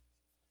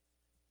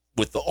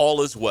with the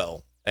all as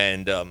well.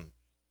 And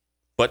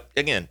but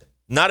again,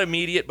 not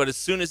immediate, but as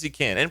soon as he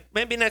can. And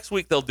maybe next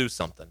week they'll do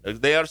something.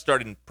 They are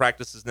starting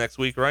practices next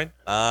week, right?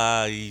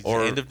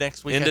 Or end of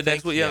next week. End of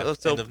next week, yeah.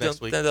 So end of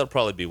next week. That'll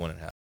probably be when it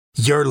happens.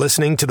 You're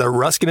listening to the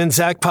Ruskin and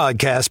Zach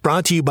podcast,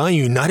 brought to you by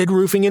United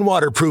Roofing and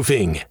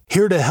Waterproofing.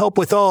 Here to help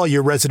with all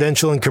your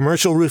residential and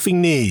commercial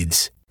roofing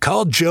needs.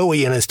 Call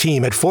Joey and his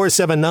team at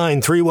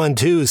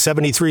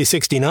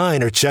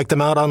 479-312-7369 or check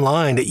them out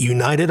online at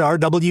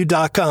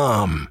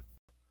unitedrw.com.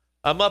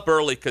 I'm up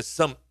early because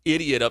some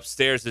idiot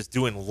upstairs is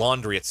doing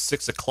laundry at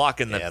 6 o'clock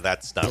in the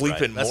that's not bleeping right.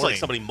 morning. That's like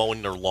somebody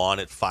mowing their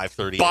lawn at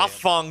 5:30.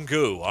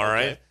 Bafangu, all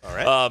right?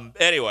 Okay. All right.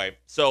 Anyway,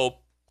 so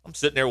I'm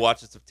sitting there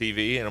watching some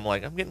TV, and I'm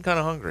like, I'm getting kind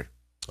of hungry.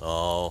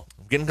 Oh.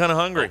 I'm getting kind of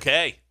hungry.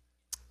 Okay.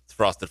 It's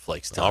Frosted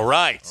Flakes time. All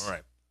right.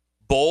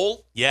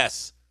 Bowl.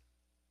 Yes.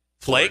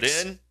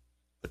 Flakes.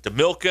 Put the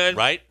milk in.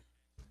 Right.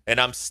 And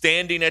I'm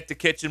standing at the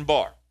kitchen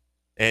bar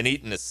and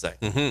eating this thing.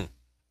 Mm-hmm.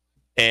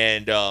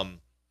 And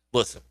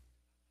listen,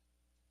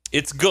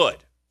 it's good.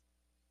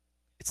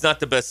 It's not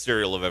the best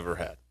cereal I've ever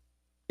had.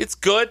 It's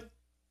good.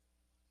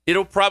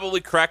 It'll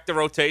probably crack the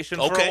rotation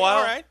for a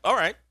while. All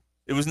right.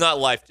 It's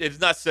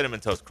not Cinnamon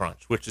Toast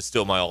Crunch, which is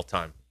still my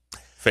all-time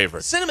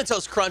favorite. Cinnamon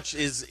Toast Crunch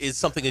is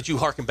something that you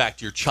harken back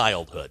to your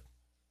childhood.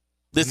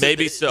 This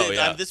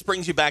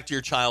brings you back to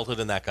your childhood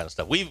and that kind of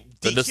stuff.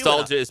 The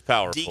nostalgia is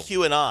powerful.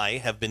 DQ and I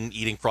have been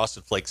eating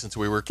Frosted Flakes since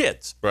we were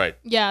kids. Right.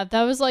 Yeah,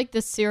 that was like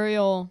the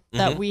cereal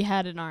that we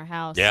had in our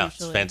house. Yeah,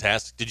 usually. It's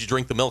fantastic. Did you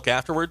drink the milk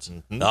afterwards?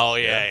 Mm-hmm. Oh,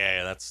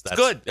 yeah. That's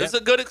good. Yeah. It was a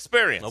good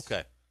experience.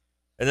 Okay.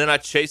 And then I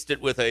chased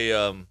it with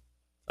a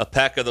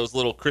pack of those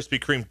little Krispy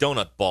Kreme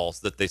donut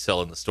balls that they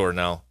sell in the store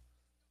now.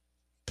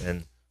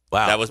 And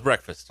wow, that was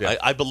breakfast. Yeah.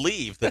 I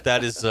believe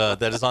that is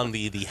on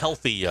the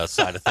healthy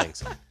side of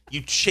things.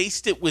 You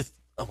chased it with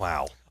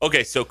wow.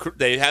 Okay, so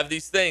they have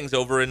these things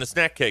over in the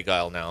snack cake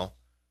aisle now.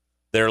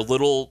 They're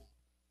little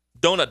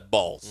donut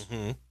balls.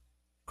 Mm-hmm.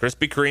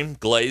 Krispy Kreme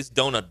glazed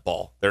donut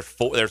ball. There's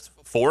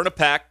four in a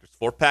pack. There's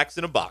 4 packs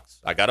in a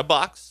box. I got a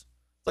box.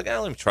 It's like,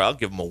 let me try. I'll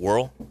give them a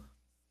whirl.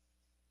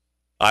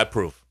 I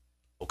approve.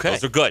 Okay.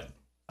 Those are good.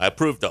 I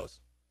approve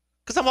those.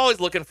 Because I'm always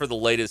looking for the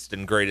latest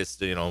and greatest,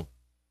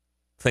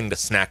 thing to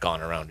snack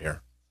on around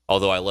here.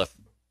 Although I left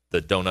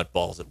the donut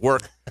balls at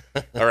work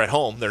or at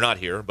home. They're not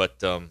here,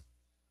 but there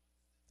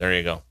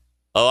you go.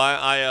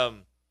 Oh,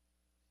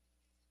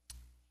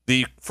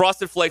 the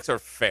Frosted Flakes are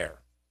fair.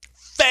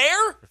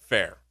 Fair? They're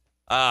fair.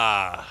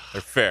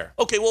 They're fair.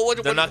 Okay, well,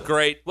 they're not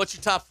great. What's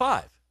your top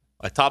 5?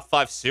 My top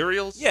 5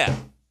 cereals? Yeah.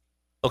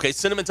 Okay,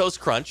 Cinnamon Toast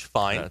Crunch,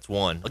 fine. That's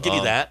one. I'll give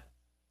you that.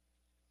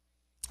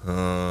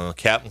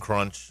 Captain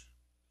Crunch.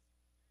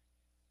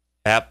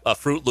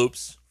 Fruit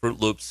Loops.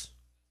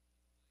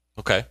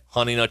 Okay.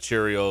 Honey Nut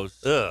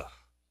Cheerios. Ugh.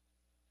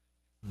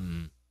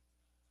 I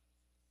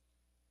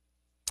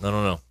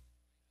don't know.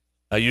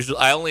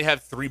 I only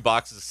have 3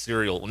 boxes of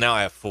cereal. Well, now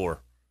I have 4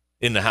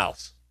 in the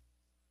house,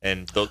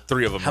 and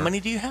 3 of them. How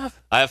many do you have?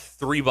 I have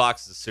 3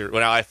 boxes of cereal.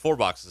 Well, now I have 4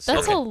 boxes of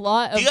cereal. That's a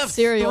lot of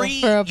cereal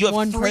for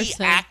one person. You have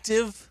 3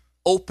 active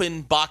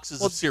open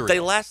boxes of cereal.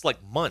 They last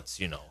like months,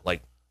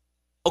 Like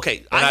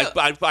okay,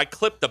 I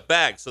clip the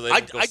bag so they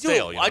don't go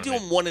stale. I do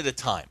them one at a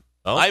time.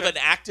 Okay. I have an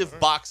active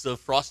box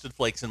of Frosted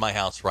Flakes in my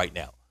house right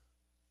now.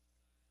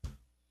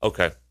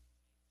 Okay.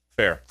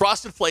 Fair.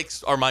 Frosted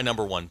Flakes are my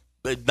number one,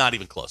 but not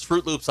even close.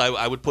 Fruit Loops,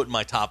 I would put in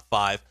my top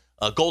 5.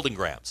 Golden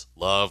Grams.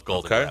 Love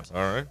Golden Grams.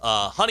 All right.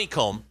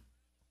 Honeycomb.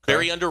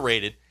 Very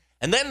underrated.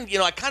 And then,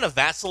 I kind of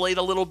vacillate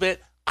a little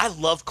bit. I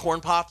love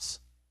Corn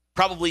Pops.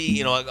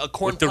 Probably, a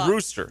corn with the pop.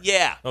 rooster.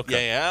 Yeah.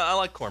 Okay. Yeah, I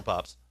like corn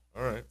pops.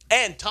 All right.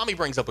 And Tommy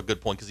brings up a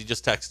good point because he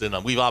just texted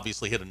in. We've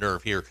obviously hit a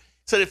nerve here.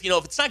 Said if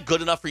it's not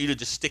good enough for you to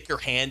just stick your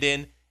hand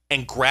in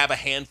and grab a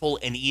handful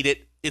and eat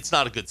it, it's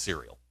not a good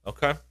cereal.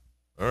 Okay.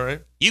 All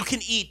right. You can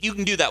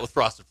do that with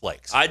Frosted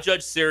Flakes. I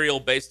judge cereal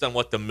based on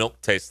what the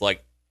milk tastes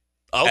like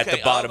at the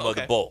bottom of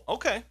the bowl.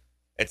 Okay.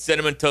 And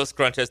Cinnamon Toast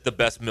Crunch has the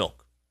best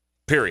milk.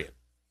 Period.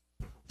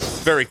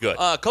 Very good.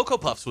 Cocoa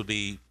Puffs would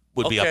be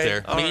up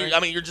there. All right. I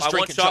mean, you're just I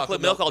want drinking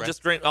chocolate milk.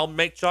 right? I'll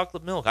make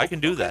chocolate milk. I can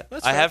do that.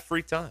 That's I fair. have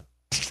free time.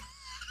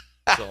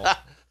 So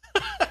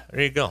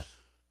there you go.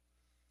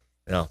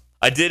 Yeah.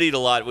 I did eat a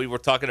lot. We were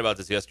talking about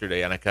this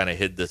yesterday, and I kind of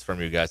hid this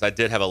from you guys. I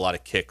did have a lot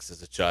of kicks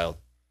as a child.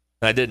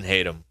 And I didn't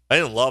hate them. I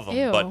didn't love them,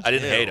 Ew. but I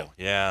didn't hate them.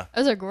 Yeah.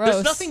 Those are gross.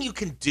 There's nothing you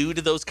can do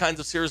to those kinds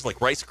of cereals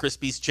like Rice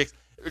Krispies, Chicks.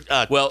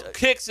 Well,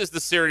 Kix is the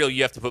cereal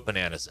you have to put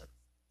bananas in.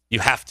 You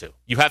have to.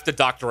 You have to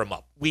doctor them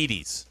up.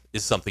 Wheaties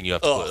is something you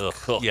have to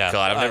put. Oh, yeah.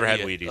 God, I've never had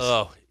Wheaties.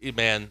 Oh,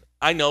 man.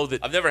 I know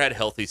that. I've never had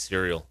healthy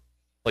cereal.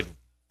 Like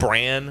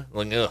bran.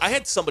 Like, ugh. I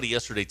had somebody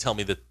yesterday tell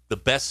me that the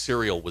best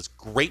cereal was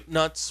Grape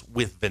Nuts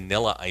with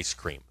vanilla ice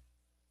cream.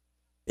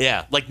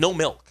 Yeah, like no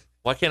milk.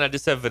 Why can't I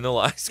just have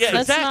vanilla ice cream?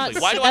 Yeah, That's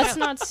exactly. That's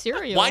not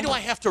cereal. Why do I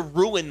have to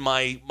ruin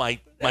my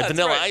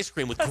vanilla right. ice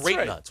cream with That's Grape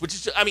right. Nuts? Which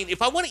is,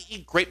 if I want to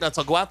eat Grape Nuts,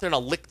 I'll go out there and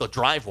I'll lick the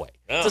driveway.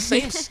 It's the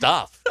same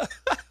stuff.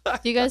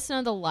 Do you guys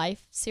know the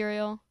Life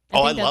cereal?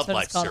 I think that's love what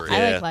Life it's called. cereal. I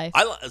Yeah. like Life.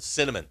 I like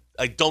cinnamon.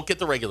 Don't get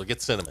the regular.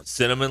 Get cinnamon.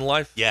 Cinnamon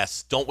Life?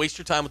 Yes. Don't waste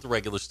your time with the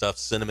regular stuff.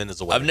 Cinnamon is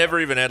a way. I've never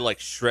even had like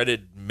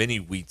shredded mini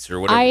wheats or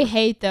whatever. I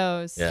hate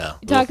those. Yeah.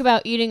 You talk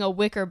about eating a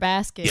wicker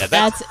basket. Yeah,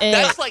 that's it.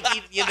 That's like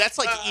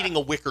eating a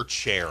wicker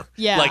chair.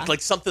 Yeah.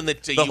 Like something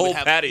that you whole would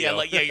have.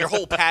 patio. Your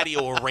whole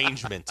patio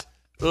arrangement.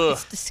 Ugh.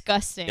 It's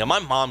disgusting. Yeah, my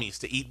mom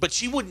used to eat, but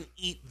she wouldn't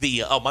eat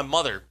the. My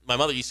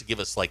mother used to give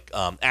us like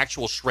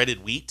actual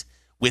shredded wheat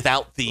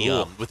without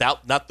the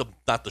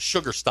not the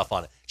sugar stuff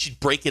on it. She'd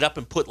break it up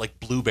and put like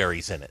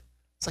blueberries in it.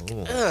 It's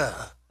like,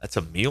 ugh. That's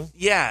a meal?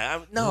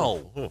 Yeah,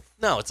 no,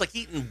 it's like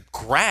eating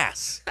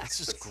grass. It's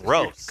just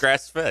gross.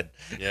 Grass fed.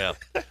 Yeah.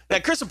 Now,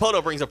 Chris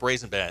Poto brings up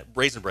Raisin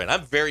Bran.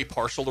 I'm very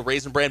partial to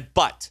Raisin Bran,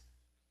 but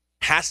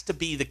has to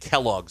be the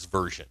Kellogg's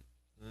version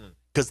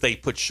because they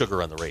put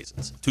sugar on the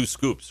raisins. 2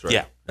 scoops, right?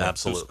 Yeah, 2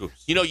 absolutely.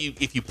 scoops.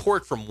 If you pour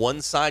it from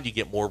one side, you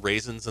get more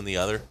raisins than the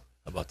other.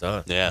 How about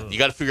that? Yeah, you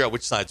got to figure out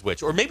which side's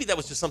which. Or maybe that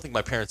was just something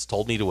my parents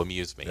told me to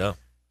amuse me. Yeah.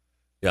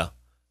 Yeah.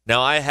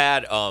 Now, I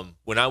had,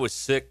 when I was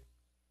sick,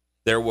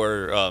 there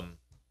were,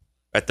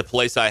 at the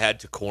place I had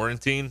to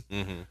quarantine,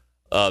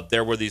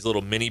 there were these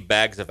little mini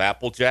bags of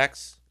Apple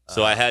Jacks.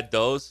 So I had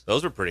those.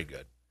 Those were pretty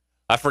good.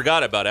 I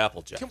forgot about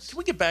Apple Jacks. Can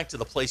we get back to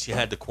the place you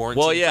had to quarantine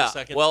Well, yeah. for a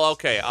second? Well,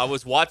 okay. I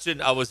was watching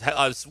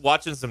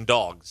watching some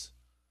dogs.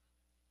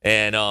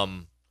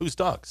 And whose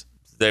dogs?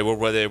 They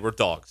were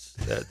dogs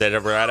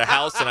that were at a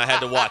house, and I had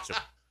to watch them.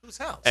 Whose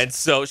house? And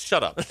so,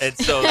 shut up. And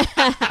so,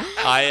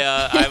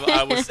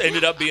 I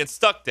ended up being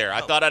stuck there.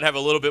 I thought I'd have a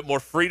little bit more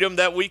freedom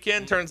that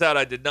weekend. Turns out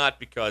I did not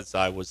because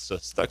I was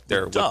stuck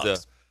there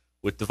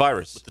with the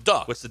virus. With the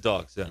dogs. With the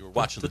dogs. Yeah. You were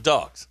watching the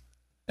dogs.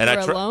 You were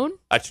alone?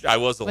 I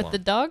was alone. With the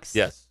dogs?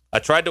 Yes. I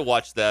tried to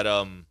watch that.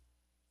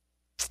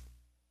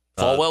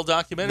 Falwell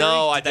documentary?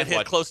 No, I did did hit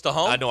watch close to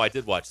home. I know I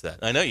did watch that.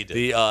 I know you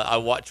did.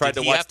 Tried did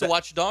to he watch. have to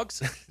watch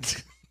dogs?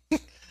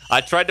 I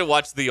tried to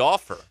watch The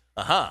Offer.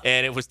 Uh-huh.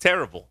 And it was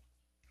terrible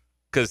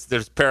because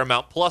there's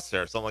Paramount Plus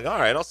there. So I'm like, all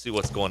right, I'll see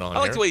what's going on. I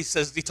like here. the way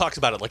he talks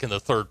about it like in the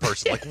third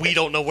person, like we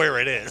don't know where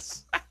it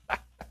is.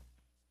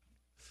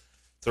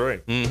 That's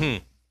right.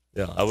 Mm-hmm.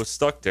 Yeah, I was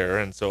stuck there,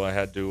 and so I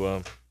had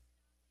to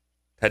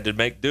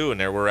make do. And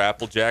there were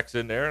Apple Jacks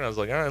in there, and I was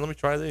like, all right, let me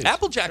try these.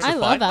 Apple Jacks I are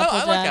love fine. Apple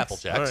I like Jacks. Apple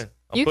Jacks. All right.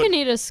 You can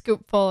eat a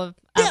scoopful of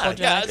Apple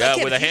Jacks. Yeah,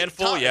 again, with a if you-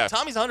 handful, yeah.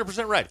 Tommy's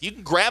 100% right. If you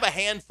can grab a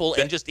handful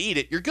and just eat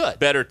it, you're good.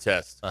 Better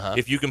test. Uh-huh.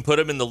 If you can put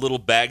them in the little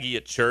baggie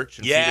at church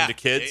and feed Yeah. them to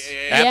kids.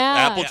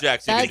 Yeah. Apple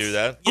Jacks, you can do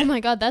that. Oh my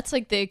God, that's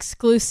like the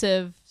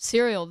exclusive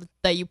cereal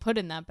that you put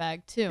in that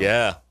bag too.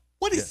 Yeah.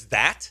 What is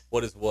that?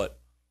 What is what?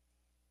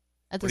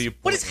 That's What do you?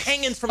 What is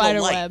hanging from the Spider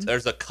light? web.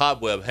 The's a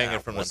cobweb hanging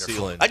from wonderful. the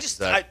ceiling. That's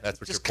what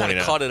you're just pointing kind of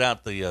out. caught it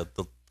out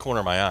the corner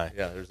of my eye.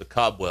 Yeah, there's a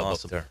cobweb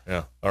Awesome. up there.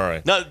 Yeah. All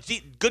right. No,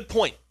 good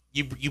point.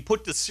 You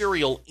put the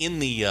cereal in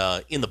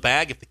the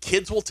bag. If the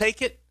kids will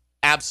take it,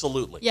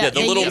 absolutely. Yeah,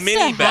 the they little used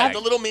mini to bag. have- The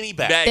little mini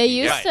bag. Bag. They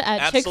used Right. to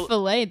at Absolute-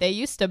 Chick-fil-A. They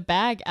used to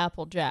bag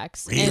Apple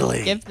Jacks Really?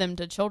 and give them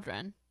to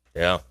children.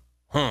 Yeah.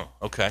 Huh.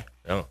 Okay.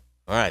 Yeah. All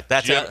right.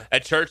 That's Did you, it.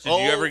 at church, did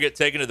you ever get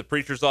taken to the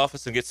preacher's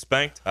office and get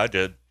spanked? I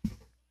did.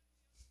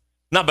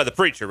 Not by the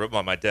preacher, but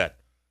by my dad.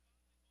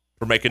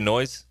 For making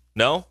noise?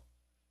 No?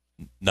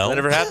 No. That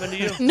ever happened to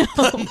you? No.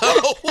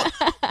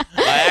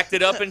 I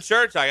acted up in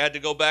church. I had to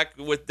go back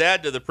with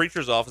Dad to the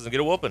preacher's office and get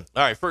a whooping.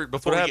 All right.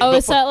 Before we get, Oh,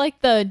 is that like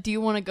the "Do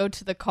you want to go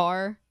to the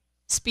car"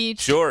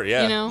 speech? Sure,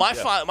 yeah. You know? my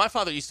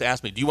father used to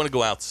ask me, "Do you want to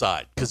go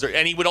outside?"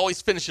 And he would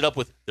always finish it up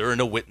with, "There are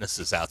no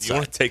witnesses outside." You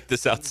want to take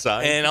this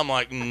outside? And I'm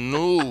like,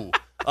 no.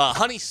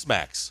 Honey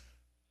Smacks.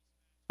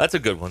 That's a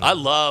good one. I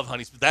love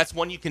Honey Smacks. That's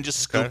one you can just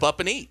scoop up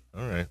and eat.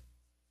 All right.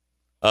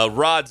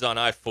 Rod's on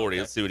I-40.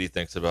 Let's see what he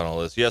thinks about all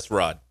this. Yes,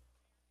 Rod.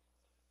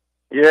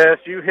 Yes,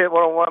 you hit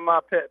one of my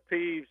pet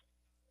peeves.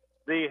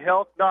 The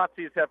health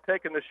Nazis have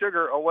taken the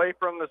sugar away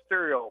from the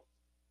cereal.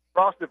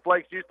 Frosted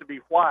Flakes used to be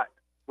white.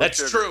 That's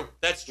sugar. true.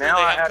 That's true. Now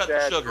they I have have cut to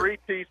the add sugar. 3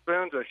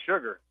 teaspoons of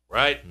sugar.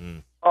 Right.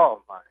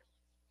 Oh my!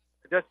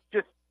 It's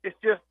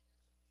just.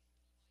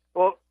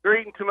 Well, they're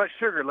eating too much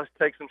sugar. Let's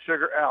take some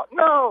sugar out.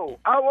 No,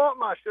 I want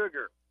my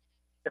sugar.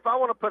 If I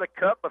want to put a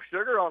cup of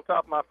sugar on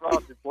top of my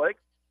Frosted Flakes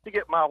to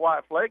get my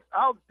white flakes,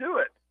 I'll do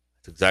it.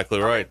 That's exactly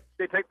right.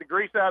 They take the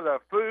grease out of the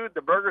food.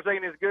 The burgers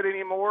ain't as good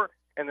anymore,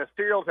 and the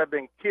cereals have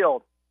been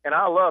killed. And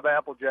I love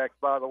Apple Jacks,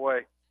 by the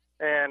way.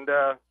 And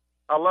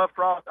I love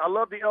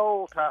the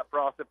old type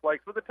Frosted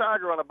Flakes with the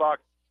tiger on the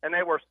box. And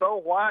they were so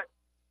white,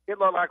 it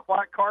looked like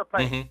white car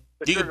paint.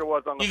 The sugar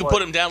was on the You can flakes. put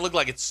them down, look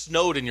like it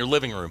snowed in your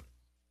living room.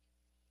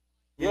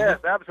 Yes,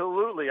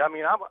 absolutely. I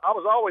mean, I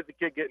was always the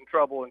kid getting in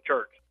trouble in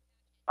church.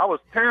 I was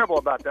terrible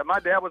about that. My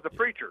dad was a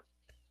preacher.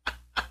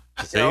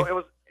 See? You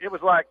know, it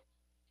was like,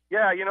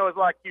 yeah, you know, it's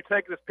like you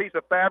take this piece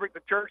of fabric to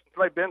church and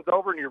somebody bends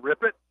over and you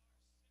rip it.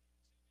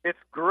 It's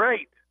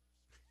great.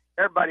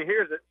 Everybody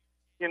hears it,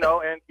 you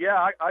know, and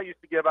yeah, I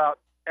used to give out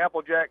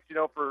Apple Jacks, you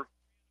know, for,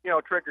 you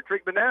know, trick or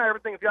treat, but now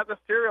everything's got the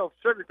cereal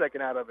sugar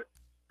taken out of it.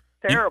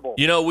 Terrible.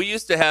 You know, we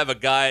used to have a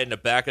guy in the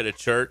back of the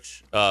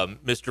church,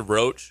 Mr.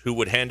 Roach, who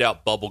would hand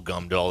out bubble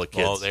gum to all the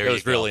kids. Oh, there it was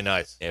you go. really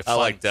nice. Yeah, I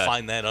like that.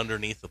 Find that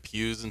underneath the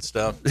pews and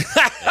stuff.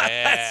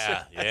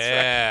 Yeah,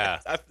 yeah.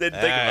 Right. I didn't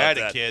think about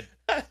that. Kid.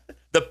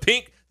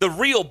 The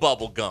real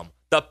bubble gum,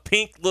 the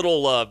pink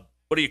little,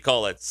 what do you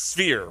call it,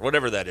 sphere,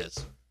 whatever that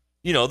is.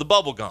 You know, the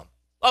bubble gum.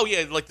 Oh,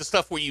 yeah, like the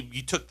stuff where you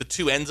took the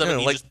 2 ends of it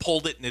and you just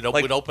pulled it and it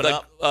would open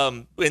up.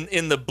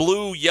 In the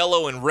blue,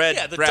 yellow, and red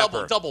Yeah, the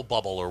wrapper. double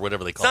bubble or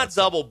whatever they It's call it. not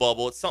double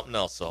bubble. It's something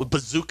else. So. With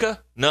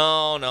Bazooka?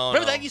 No.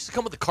 Remember that used to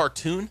come with the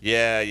cartoon?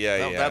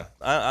 Yeah.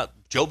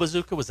 Joe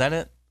Bazooka, was that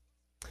it?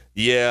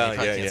 Yeah, I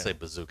can't yeah. say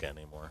bazooka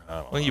anymore. I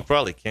don't know. Well, you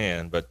probably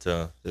can, but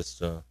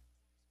just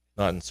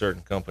not in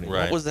certain companies.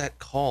 Right. What was that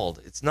called?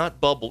 It's not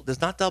bubble.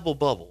 It's not double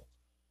bubble.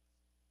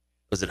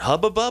 Was it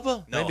Hubba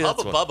Bubba? No, Maybe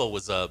Hubba that's what- Bubba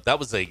was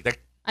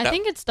I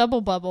think it's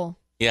Double Bubble.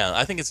 Yeah,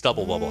 I think it's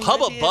Double Bubble.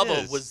 Hubba maybe it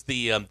Bubba is. was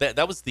the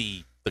that was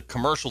the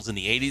commercials in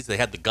the 80s. They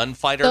had the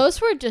gunfighter. Those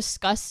were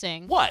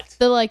disgusting. What?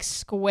 The like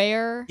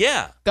square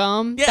Yeah.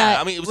 gum. Yeah, that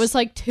I mean, it was was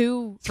like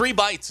 2. 3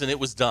 bites and it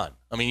was done.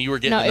 I mean, you were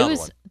getting No, another it was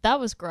one. that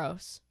was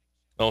gross.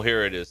 Oh,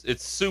 here it is.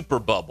 It's Super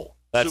Bubble.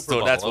 That's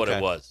Super that's Bubble, what okay.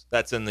 it was.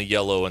 That's in the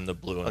yellow and the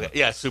blue. And Okay,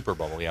 yeah, Super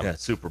Bubble. Yeah. yeah,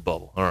 Super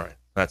Bubble. All right,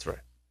 that's right.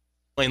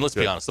 I mean, let's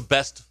be Good. honest.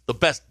 The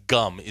best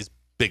gum is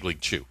Big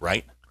League Chew,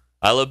 right?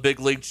 I love Big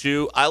League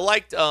Chew. I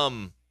liked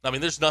I mean,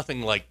 there's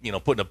nothing like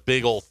putting a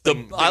big old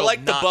thing. I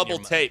like the bubble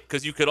tape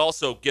because you could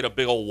also get a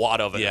big old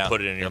wad of it Yeah. and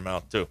put it in your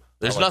mouth too.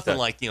 There's I like nothing that.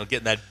 like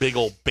getting that big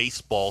old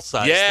baseball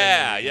size.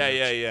 Yeah,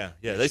 thing.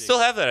 yeah. They still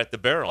have that at the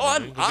Barrel. Oh, I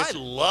mean, you can I get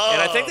some- love.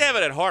 and I think they have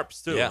it at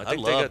Harps too. Yeah, I, I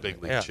think they love got-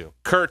 Big League yeah. Chew.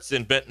 Kurt's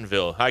in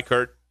Bentonville. Hi,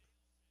 Kurt.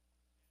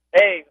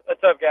 Hey,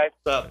 what's up, guys?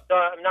 What's up? So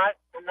I'm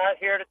not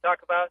here to talk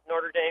about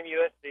Notre Dame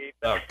USC.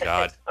 Oh But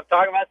God. I'm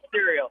talking about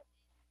cereal.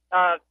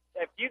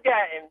 If you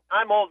got, and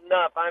I'm old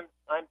enough. I'm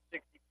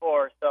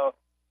 64, so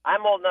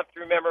I'm old enough to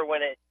remember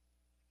when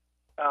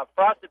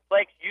Frosted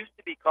Flakes used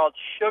to be called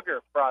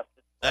Sugar Frosted.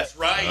 That's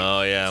right.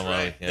 Oh yeah, That's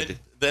well, right. yeah,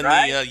 Then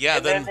Right?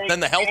 the And then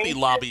the healthy changed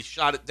lobby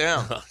shot it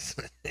down. That's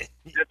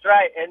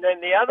right. And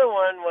then the other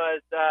one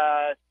was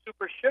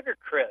Super Sugar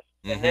Crisp,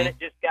 and then Mhm. it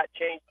just got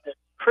changed to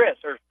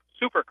Crisp or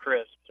Super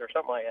Crisps or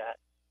something like that.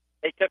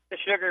 They took the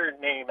sugar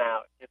name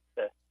out just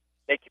to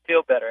make you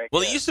feel better. I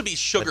Well, it guess. used to be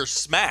Sugar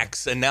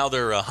Smacks, and now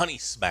they're Honey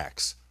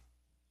Smacks.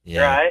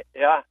 yeah. Right?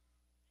 Yeah.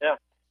 Yeah.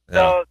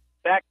 So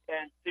back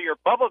and to your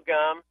bubble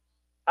gum.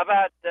 How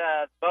about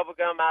bubble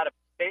gum out of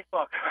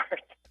baseball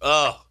cards?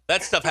 Oh,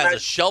 that stuff has a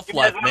shelf You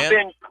might life, as well man.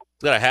 been-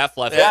 It's got a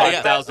half-life of Yeah, yeah.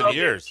 5,000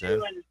 years. Man.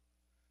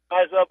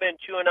 Might as well been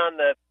chewing on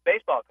the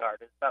baseball card.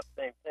 It's about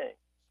the same thing.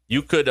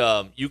 You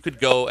could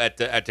go at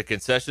the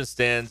concession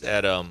stands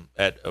at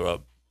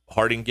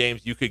Harding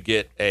games. You could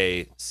get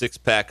a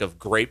 6-pack of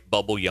grape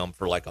bubble yum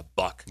for like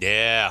 $1.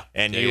 Yeah,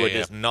 And Yeah, you yeah, would yeah.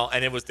 just not.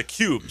 And it was the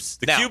cubes.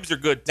 The Now- cubes are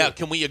good too. Now,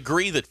 can we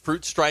agree that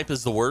Fruit Stripe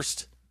is the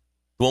worst?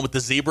 The one with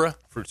the zebra?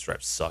 Fruit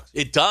Stripe sucks.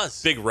 It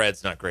does. Big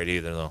Red's not great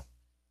either though.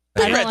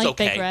 Big I don't Red's like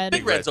okay. Big Red.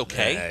 Big Red's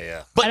okay.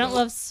 Yeah. But I don't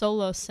love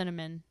Solo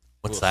cinnamon.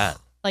 What's that?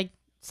 Like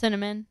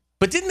cinnamon.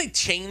 But didn't they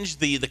change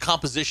the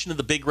composition of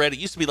the Big Red? It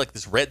used to be like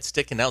this red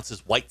stick, and now it's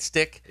this white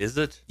stick. Is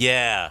it?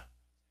 Yeah.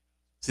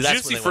 See,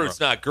 that's Juicy when they went fruit's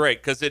not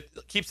great because it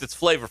keeps its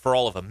flavor for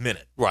all of a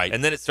minute. Right.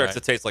 And then it starts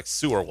Right. to taste like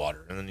sewer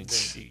water, and then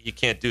you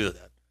can't do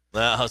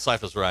that.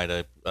 Cypher's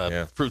right.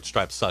 Yeah. Fruit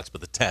Stripe sucks,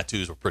 but the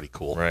tattoos were pretty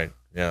cool. Right.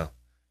 Yeah.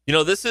 You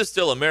know, this is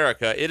still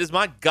America. It is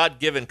my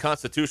God-given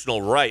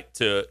constitutional right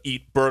to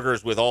eat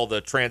burgers with all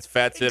the trans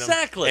fats in them.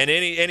 Exactly. And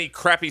any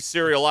crappy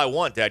cereal I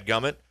want,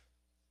 dadgummit.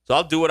 So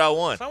I'll do what I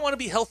want. If I want to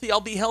be healthy,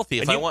 I'll be healthy.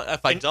 If And I you- want,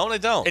 if I don't, I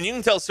don't. And you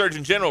can tell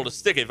Surgeon General to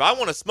stick it. If I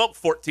want to smoke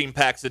 14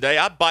 packs a day,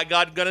 I by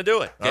God going to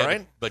do it. Yeah, All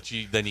right? But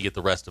then you get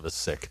the rest of us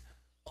sick.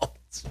 Oh,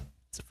 it's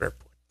a fair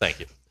point. Thank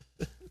you.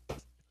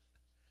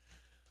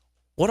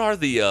 What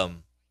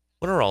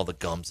are all the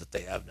gums that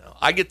they have now?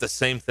 I get the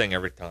same thing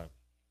every time.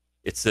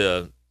 It's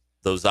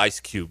those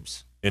ice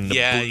cubes in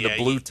the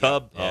blue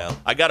tub. Yeah.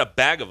 Oh, I got a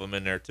bag of them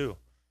in there too.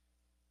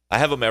 I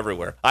have them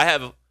everywhere. I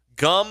have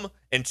gum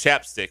and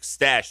chapstick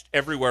stashed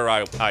everywhere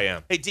I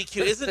am. Hey,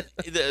 DQ, isn't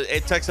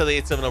text on the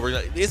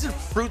 870, isn't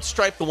Fruit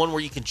Stripe the one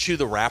where you can chew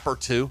the wrapper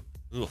too?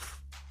 Oof.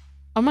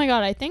 Oh my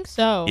God, I think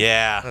so.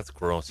 Yeah. That's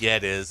gross. Yeah,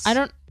 it is. I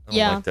don't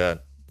like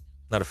that.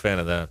 Not a fan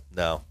of that.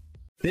 No.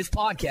 This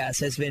podcast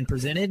has been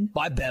presented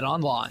by Bet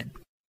Online.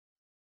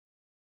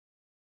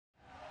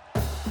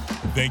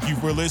 Thank you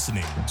for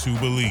listening to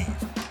Believe.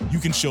 You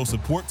can show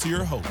support to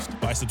your host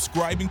by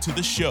subscribing to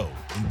the show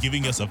and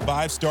giving us a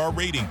 5-star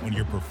rating on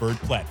your preferred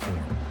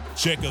platform.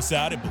 Check us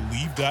out at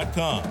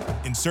Believe.com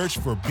and search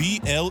for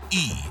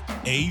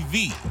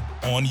BLEAV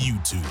on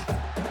YouTube.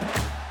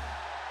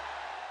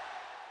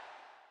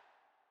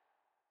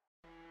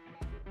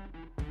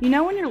 You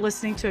know when you're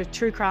listening to a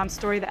true crime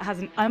story that has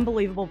an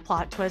unbelievable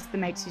plot twist that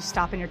makes you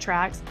stop in your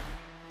tracks?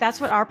 That's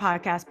what our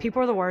podcast,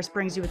 People Are the Worst,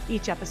 brings you with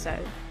each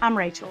episode. I'm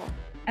Rachel.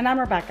 And I'm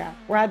Rebecca.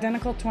 We're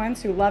identical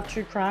twins who love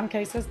true crime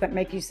cases that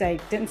make you say,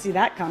 didn't see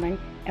that coming,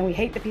 and we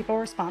hate the people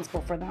responsible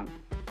for them.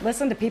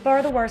 Listen to People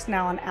Are the Worst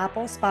now on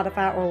Apple,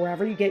 Spotify, or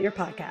wherever you get your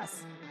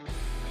podcasts.